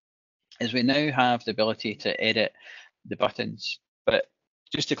it, is we now have the ability to edit the buttons. But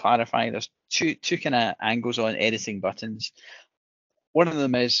just to clarify, there's two kind of angles on editing buttons. One of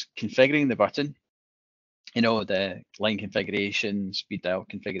them is configuring the button, the line configuration, speed dial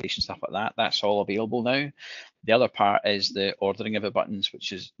configuration, stuff like that. That's all available now. The other part is the ordering of the buttons,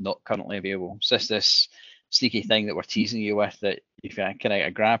 which is not currently available. So it's this sneaky thing that we're teasing you with, that if I can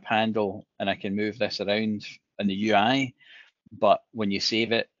a grab handle and I can move this around in the UI, but when you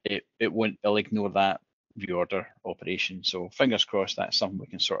save it, it'll ignore that reorder operation. So fingers crossed that's something we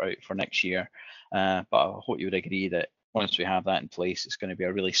can sort out for next year. But I hope you would agree that once we have that in place, it's going to be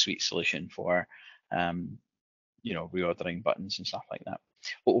a really sweet solution for reordering buttons and stuff like that.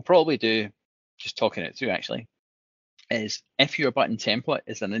 What we'll probably do, just talking it through actually, is if your button template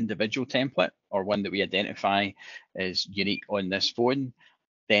is an individual template or one that we identify as unique on this phone,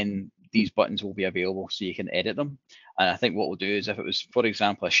 then these buttons will be available so you can edit them. And I think what we'll do is, if it was, for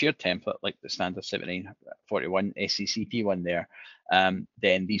example, a shared template like the standard 7941 SCCP one there,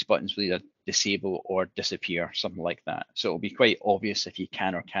 then these buttons will either disable or disappear, something like that. So it'll be quite obvious if you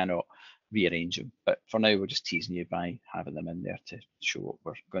can or cannot rearrange them. But for now, we're just teasing you by having them in there to show what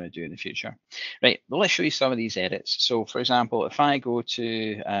we're going to do in the future. Right, well, let's show you some of these edits. So for example, if I go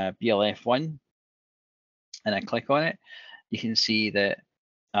to BLF1 and I click on it, you can see that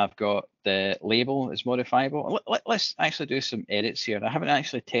I've got the label is modifiable. Let's actually do some edits here. I haven't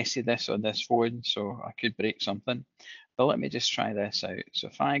actually tested this on this phone, so I could break something. But let me just try this out. So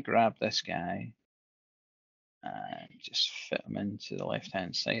if I grab this guy and just fit him into the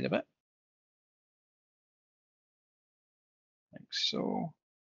left-hand side of it, like so.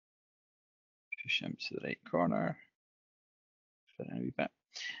 Push him to the right corner. Fit in a wee bit.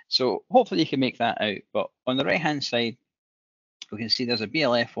 So hopefully you can make that out. But on the right-hand side, we can see there's a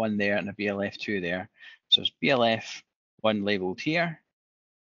BLF1 there and a BLF2 there. So it's BLF1 labeled here.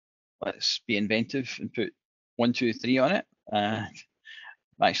 Let's be inventive and put 1, 2, 3 on it.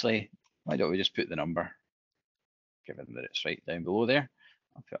 Actually, why don't we just put the number, given that it's right down below there.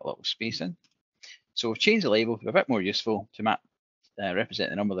 I'll put a little space in. So we've changed the label to be a bit more useful to map, represent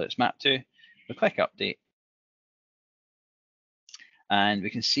the number that it's mapped to. We click update, and we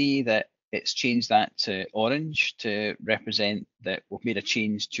can see that it's changed that to orange to represent that we've made a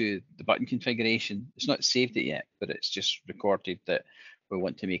change to the button configuration. It's not saved it yet, but it's just recorded that we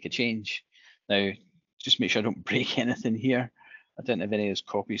want to make a change. Now, just make sure I don't break anything here. I don't have any of those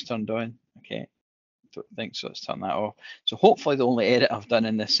copies turned on. Okay, don't think so. Let's turn that off. So hopefully the only edit I've done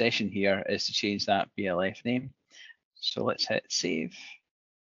in this session here is to change that BLF name. So let's hit save.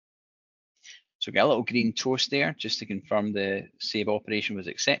 So we get a little green toast there just to confirm the save operation was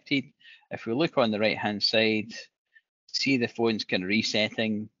accepted. If we look on the right hand side, see the phone's kind of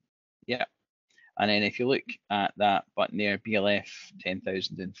resetting. Yeah. And then if you look at that button there, BLF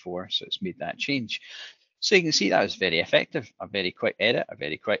 10,004, so it's made that change. So you can see that was very effective, a very quick edit, a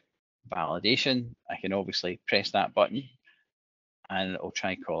very quick validation. I can obviously press that button and it'll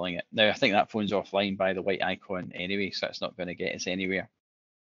try calling it. Now I think that phone's offline by the white icon anyway, so it's not going to get us anywhere.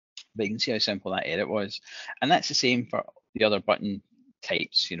 But you can see how simple that edit was. And that's the same for the other button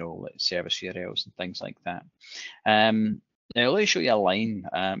types, you know, like service URLs and things like that. Now let me show you a line.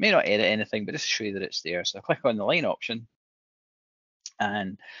 May not edit anything, but just show you that it's there. So I click on the line option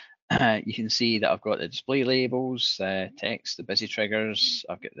and you can see that I've got the display labels, text, the busy triggers,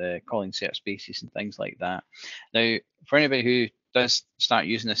 I've got the calling set spaces and things like that. Now, for anybody who does start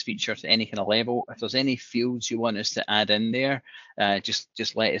using this feature to any kind of level, if there's any fields you want us to add in there,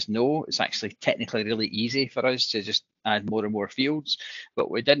 just let us know. It's actually technically really easy for us to just add more and more fields, but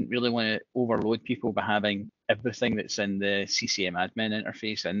we didn't really want to overload people by having everything that's in the CCM admin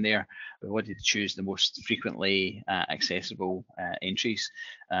interface in there. We wanted to choose the most frequently accessible entries.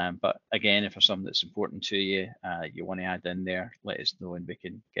 But again, if there's something that's important to you, you want to add in there, let us know and we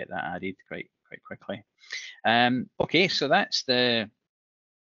can get that added quite quickly. Okay, so that's the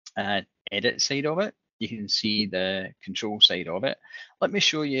edit side of it. You can see the control side of it. Let me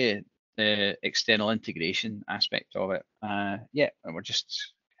show you the external integration aspect of it. Yeah, and we're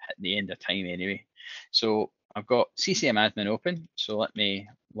just hitting the end of time anyway. So I've got CCM admin open, so let me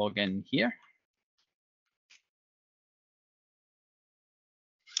log in here.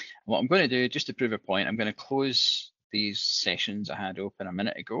 What I'm going to do, just to prove a point, I'm going to close these sessions I had open a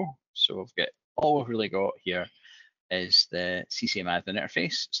minute ago. So I've got all we've really got here is the CCM admin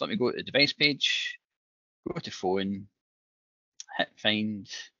interface. So let me go to the device page, go to phone, hit find.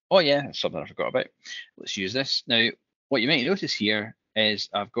 Oh yeah, that's something I forgot about. Let's use this. Now, what you might notice here is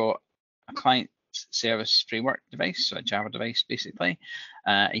I've got a client service framework device, so a Java device basically.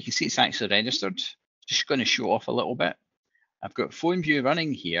 You can see it's actually registered. Just going to show off a little bit. I've got PhoneView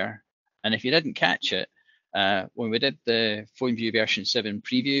running here, and if you didn't catch it, when we did the PhoneView version 7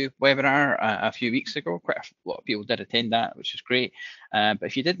 preview webinar a few weeks ago, quite a lot of people did attend that, which is great. But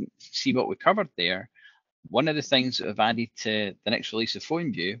if you didn't see what we covered there, one of the things that we've added to the next release of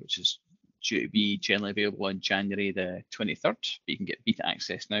PhoneView, which is due to be generally available on January the 23rd, but you can get beta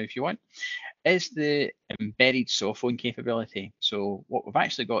access now if you want, is the embedded softphone capability. So what we've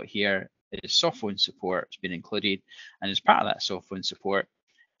actually got here is softphone support has been included, and as part of that softphone support,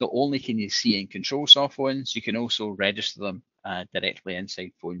 not only can you see and control softphones, you can also register them directly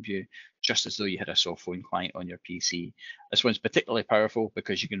inside PhoneView, just as though you had a softphone client on your PC. This one's particularly powerful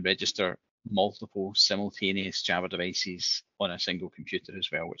because you can register multiple simultaneous Java devices on a single computer as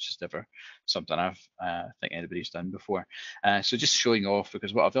well, which is never something I've think anybody's done before. So just showing off,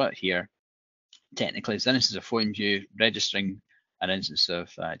 because what I've got here technically is an instance of PhoneView registering an instance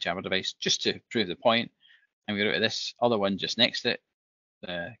of Java device, just to prove the point. And we go to this other one just next to it,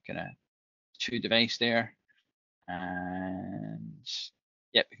 the kind of 2 device there, and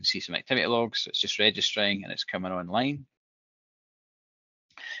yep, we can see some activity logs. So it's just registering and it's coming online.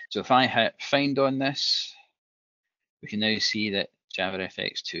 So if I hit find on this, we can now see that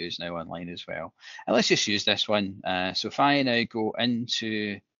JavaFX2 is now online as well. And let's just use this one. So if I now go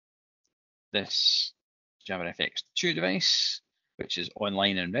into this JavaFX2 device, which is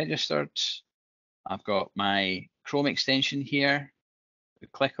online and registered, I've got my Chrome extension here. We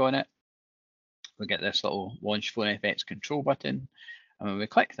click on it, we get this little launch PhoneFX control button, and when we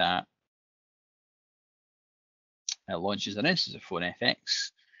click that, it launches an instance of PhoneFX.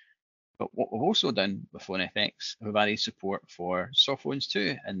 But what we've also done with PhoneFX, we've added support for softphones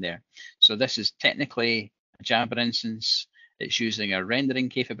too in there. So this is technically a Java instance. It's using a rendering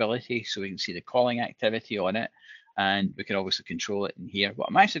capability, so we can see the calling activity on it, and we can obviously control it in here. What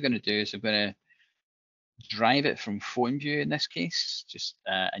I'm actually going to do is I'm going to drive it from PhoneView in this case, just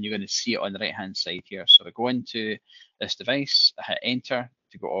and you're going to see it on the right hand side here. So I go into this device, I hit enter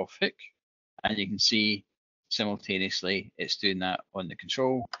to go off hook, and you can see simultaneously it's doing that on the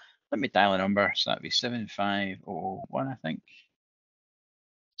control. Let me dial a number, so that'd be 75001, I think.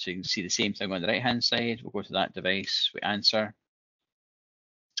 So you can see the same thing on the right hand side. We'll go to that device, we answer.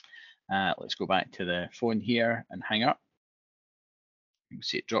 Let's go back to the phone here and hang up. You can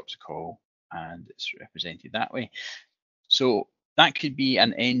see it drops a call and it's represented that way. So that could be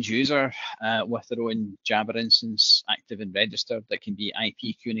an end user with their own Java instance active and registered. That can be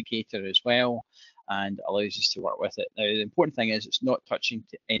IP communicator as well. and allows us to work with it. Now, the important thing is it's not touching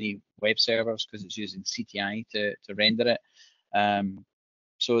to any web servers because it's using CTI to render it.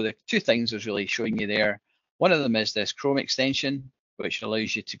 So the two things I was really showing you there. One of them is this Chrome extension, which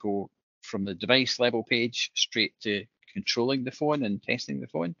allows you to go from the device level page straight to controlling the phone and testing the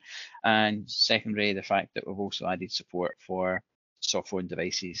phone. And secondly, the fact that we've also added support for soft phone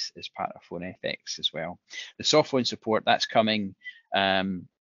devices as part of PhoneFX as well. The soft phone support, that's coming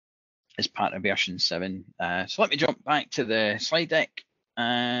as part of version 7. So let me jump back to the slide deck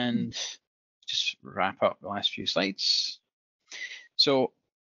and just wrap up the last few slides. So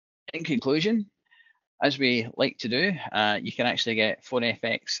in conclusion, as we like to do, you can actually get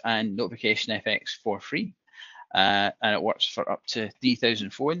PhoneFX and NotificationFX for free. And it works for up to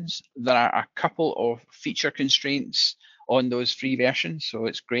 3,000 phones. There are a couple of feature constraints on those free versions, so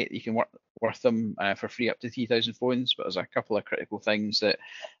it's great that you can work them for free up to 3,000 phones, but there's a couple of critical things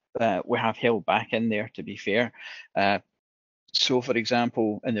that we have held back in there, to be fair. So for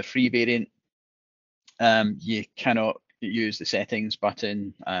example, in the free variant, you cannot use the settings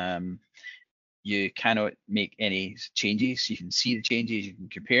button. You cannot make any changes. You can see the changes, you can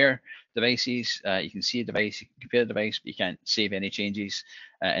compare devices, you can see a device, you can compare the device, but you can't save any changes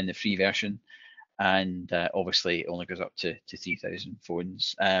in the free version. And obviously it only goes up to 3,000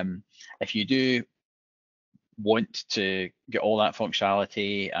 phones. If you do want to get all that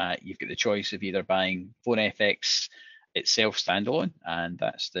functionality, you've got the choice of either buying PhoneFX itself standalone, and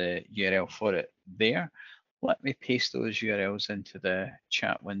that's the URL for it there. Let me paste those URLs into the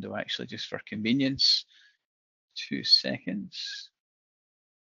chat window actually, just for convenience. 2 seconds.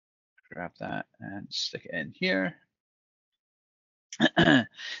 Grab that and stick it in here.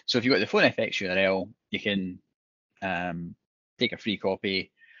 So if you've got the PhoneFX URL, you can take a free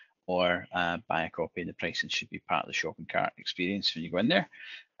copy or buy a copy, and the pricing should be part of the shopping cart experience when you go in there.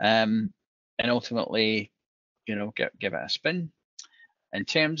 And ultimately, you know, give it a spin. In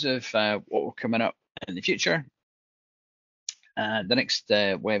terms of what will coming up in the future, the next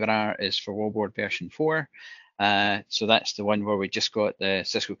webinar is for Wallboard version 4. So that's the one where we just got the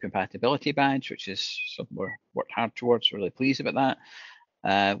Cisco compatibility badge, which is something we're worked hard towards. We're really pleased about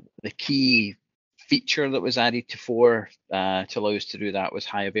that. The key feature that was added to 4 to allow us to do that was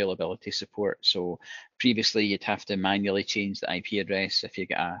high availability support. So previously you'd have to manually change the IP address if you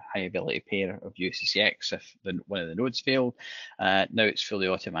get a high availability pair of UCCX if one of the nodes failed. Now it's fully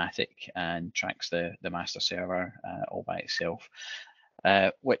automatic and tracks the master server all by itself,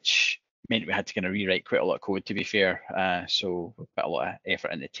 which meant we had to kind of rewrite quite a lot of code, to be fair. So we put a lot of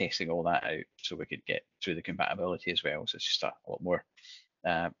effort into testing all that out so we could get through the compatibility as well. So it's just a lot more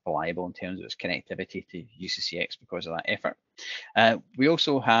reliable in terms of its connectivity to UCCX because of that effort. We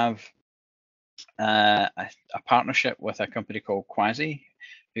also have a partnership with a company called Quasi,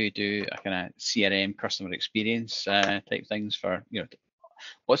 who do a kind of CRM customer experience type things for, you know,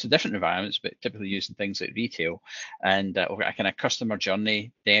 lots of different environments, but typically using things like retail. And we've got a kind of customer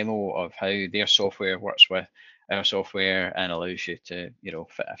journey demo of how their software works with our software and allows you to, you know,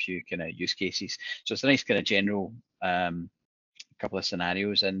 fit a few kind of use cases. So it's a nice kind of general couple of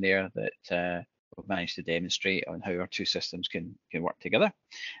scenarios in there that we've managed to demonstrate on how our two systems can work together.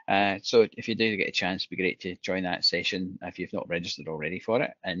 So if you do get a chance, it'd be great to join that session if you've not registered already for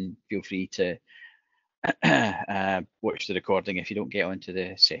it, and feel free to watch the recording. If you don't get onto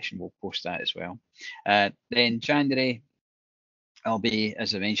the session, we'll post that as well. Then January, I'll be,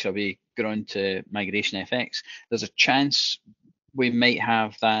 as I mentioned, I'll be going to Migration FX. There's a chance we might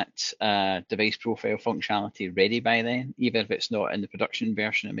have that device profile functionality ready by then. Even if it's not in the production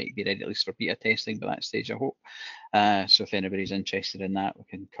version, it might be ready at least for beta testing by that stage, I hope. So if anybody's interested in that, we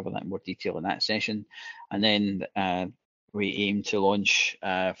can cover that in more detail in that session. And then we aim to launch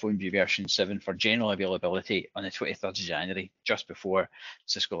PhoneView version 7 for general availability on the 23rd of January, just before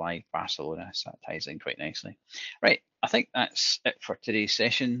Cisco Live Barcelona. So that ties in quite nicely. Right, I think that's it for today's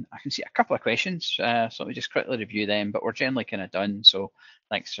session. I can see a couple of questions, so let me just quickly review them, but we're generally kind of done. So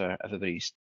thanks for everybody's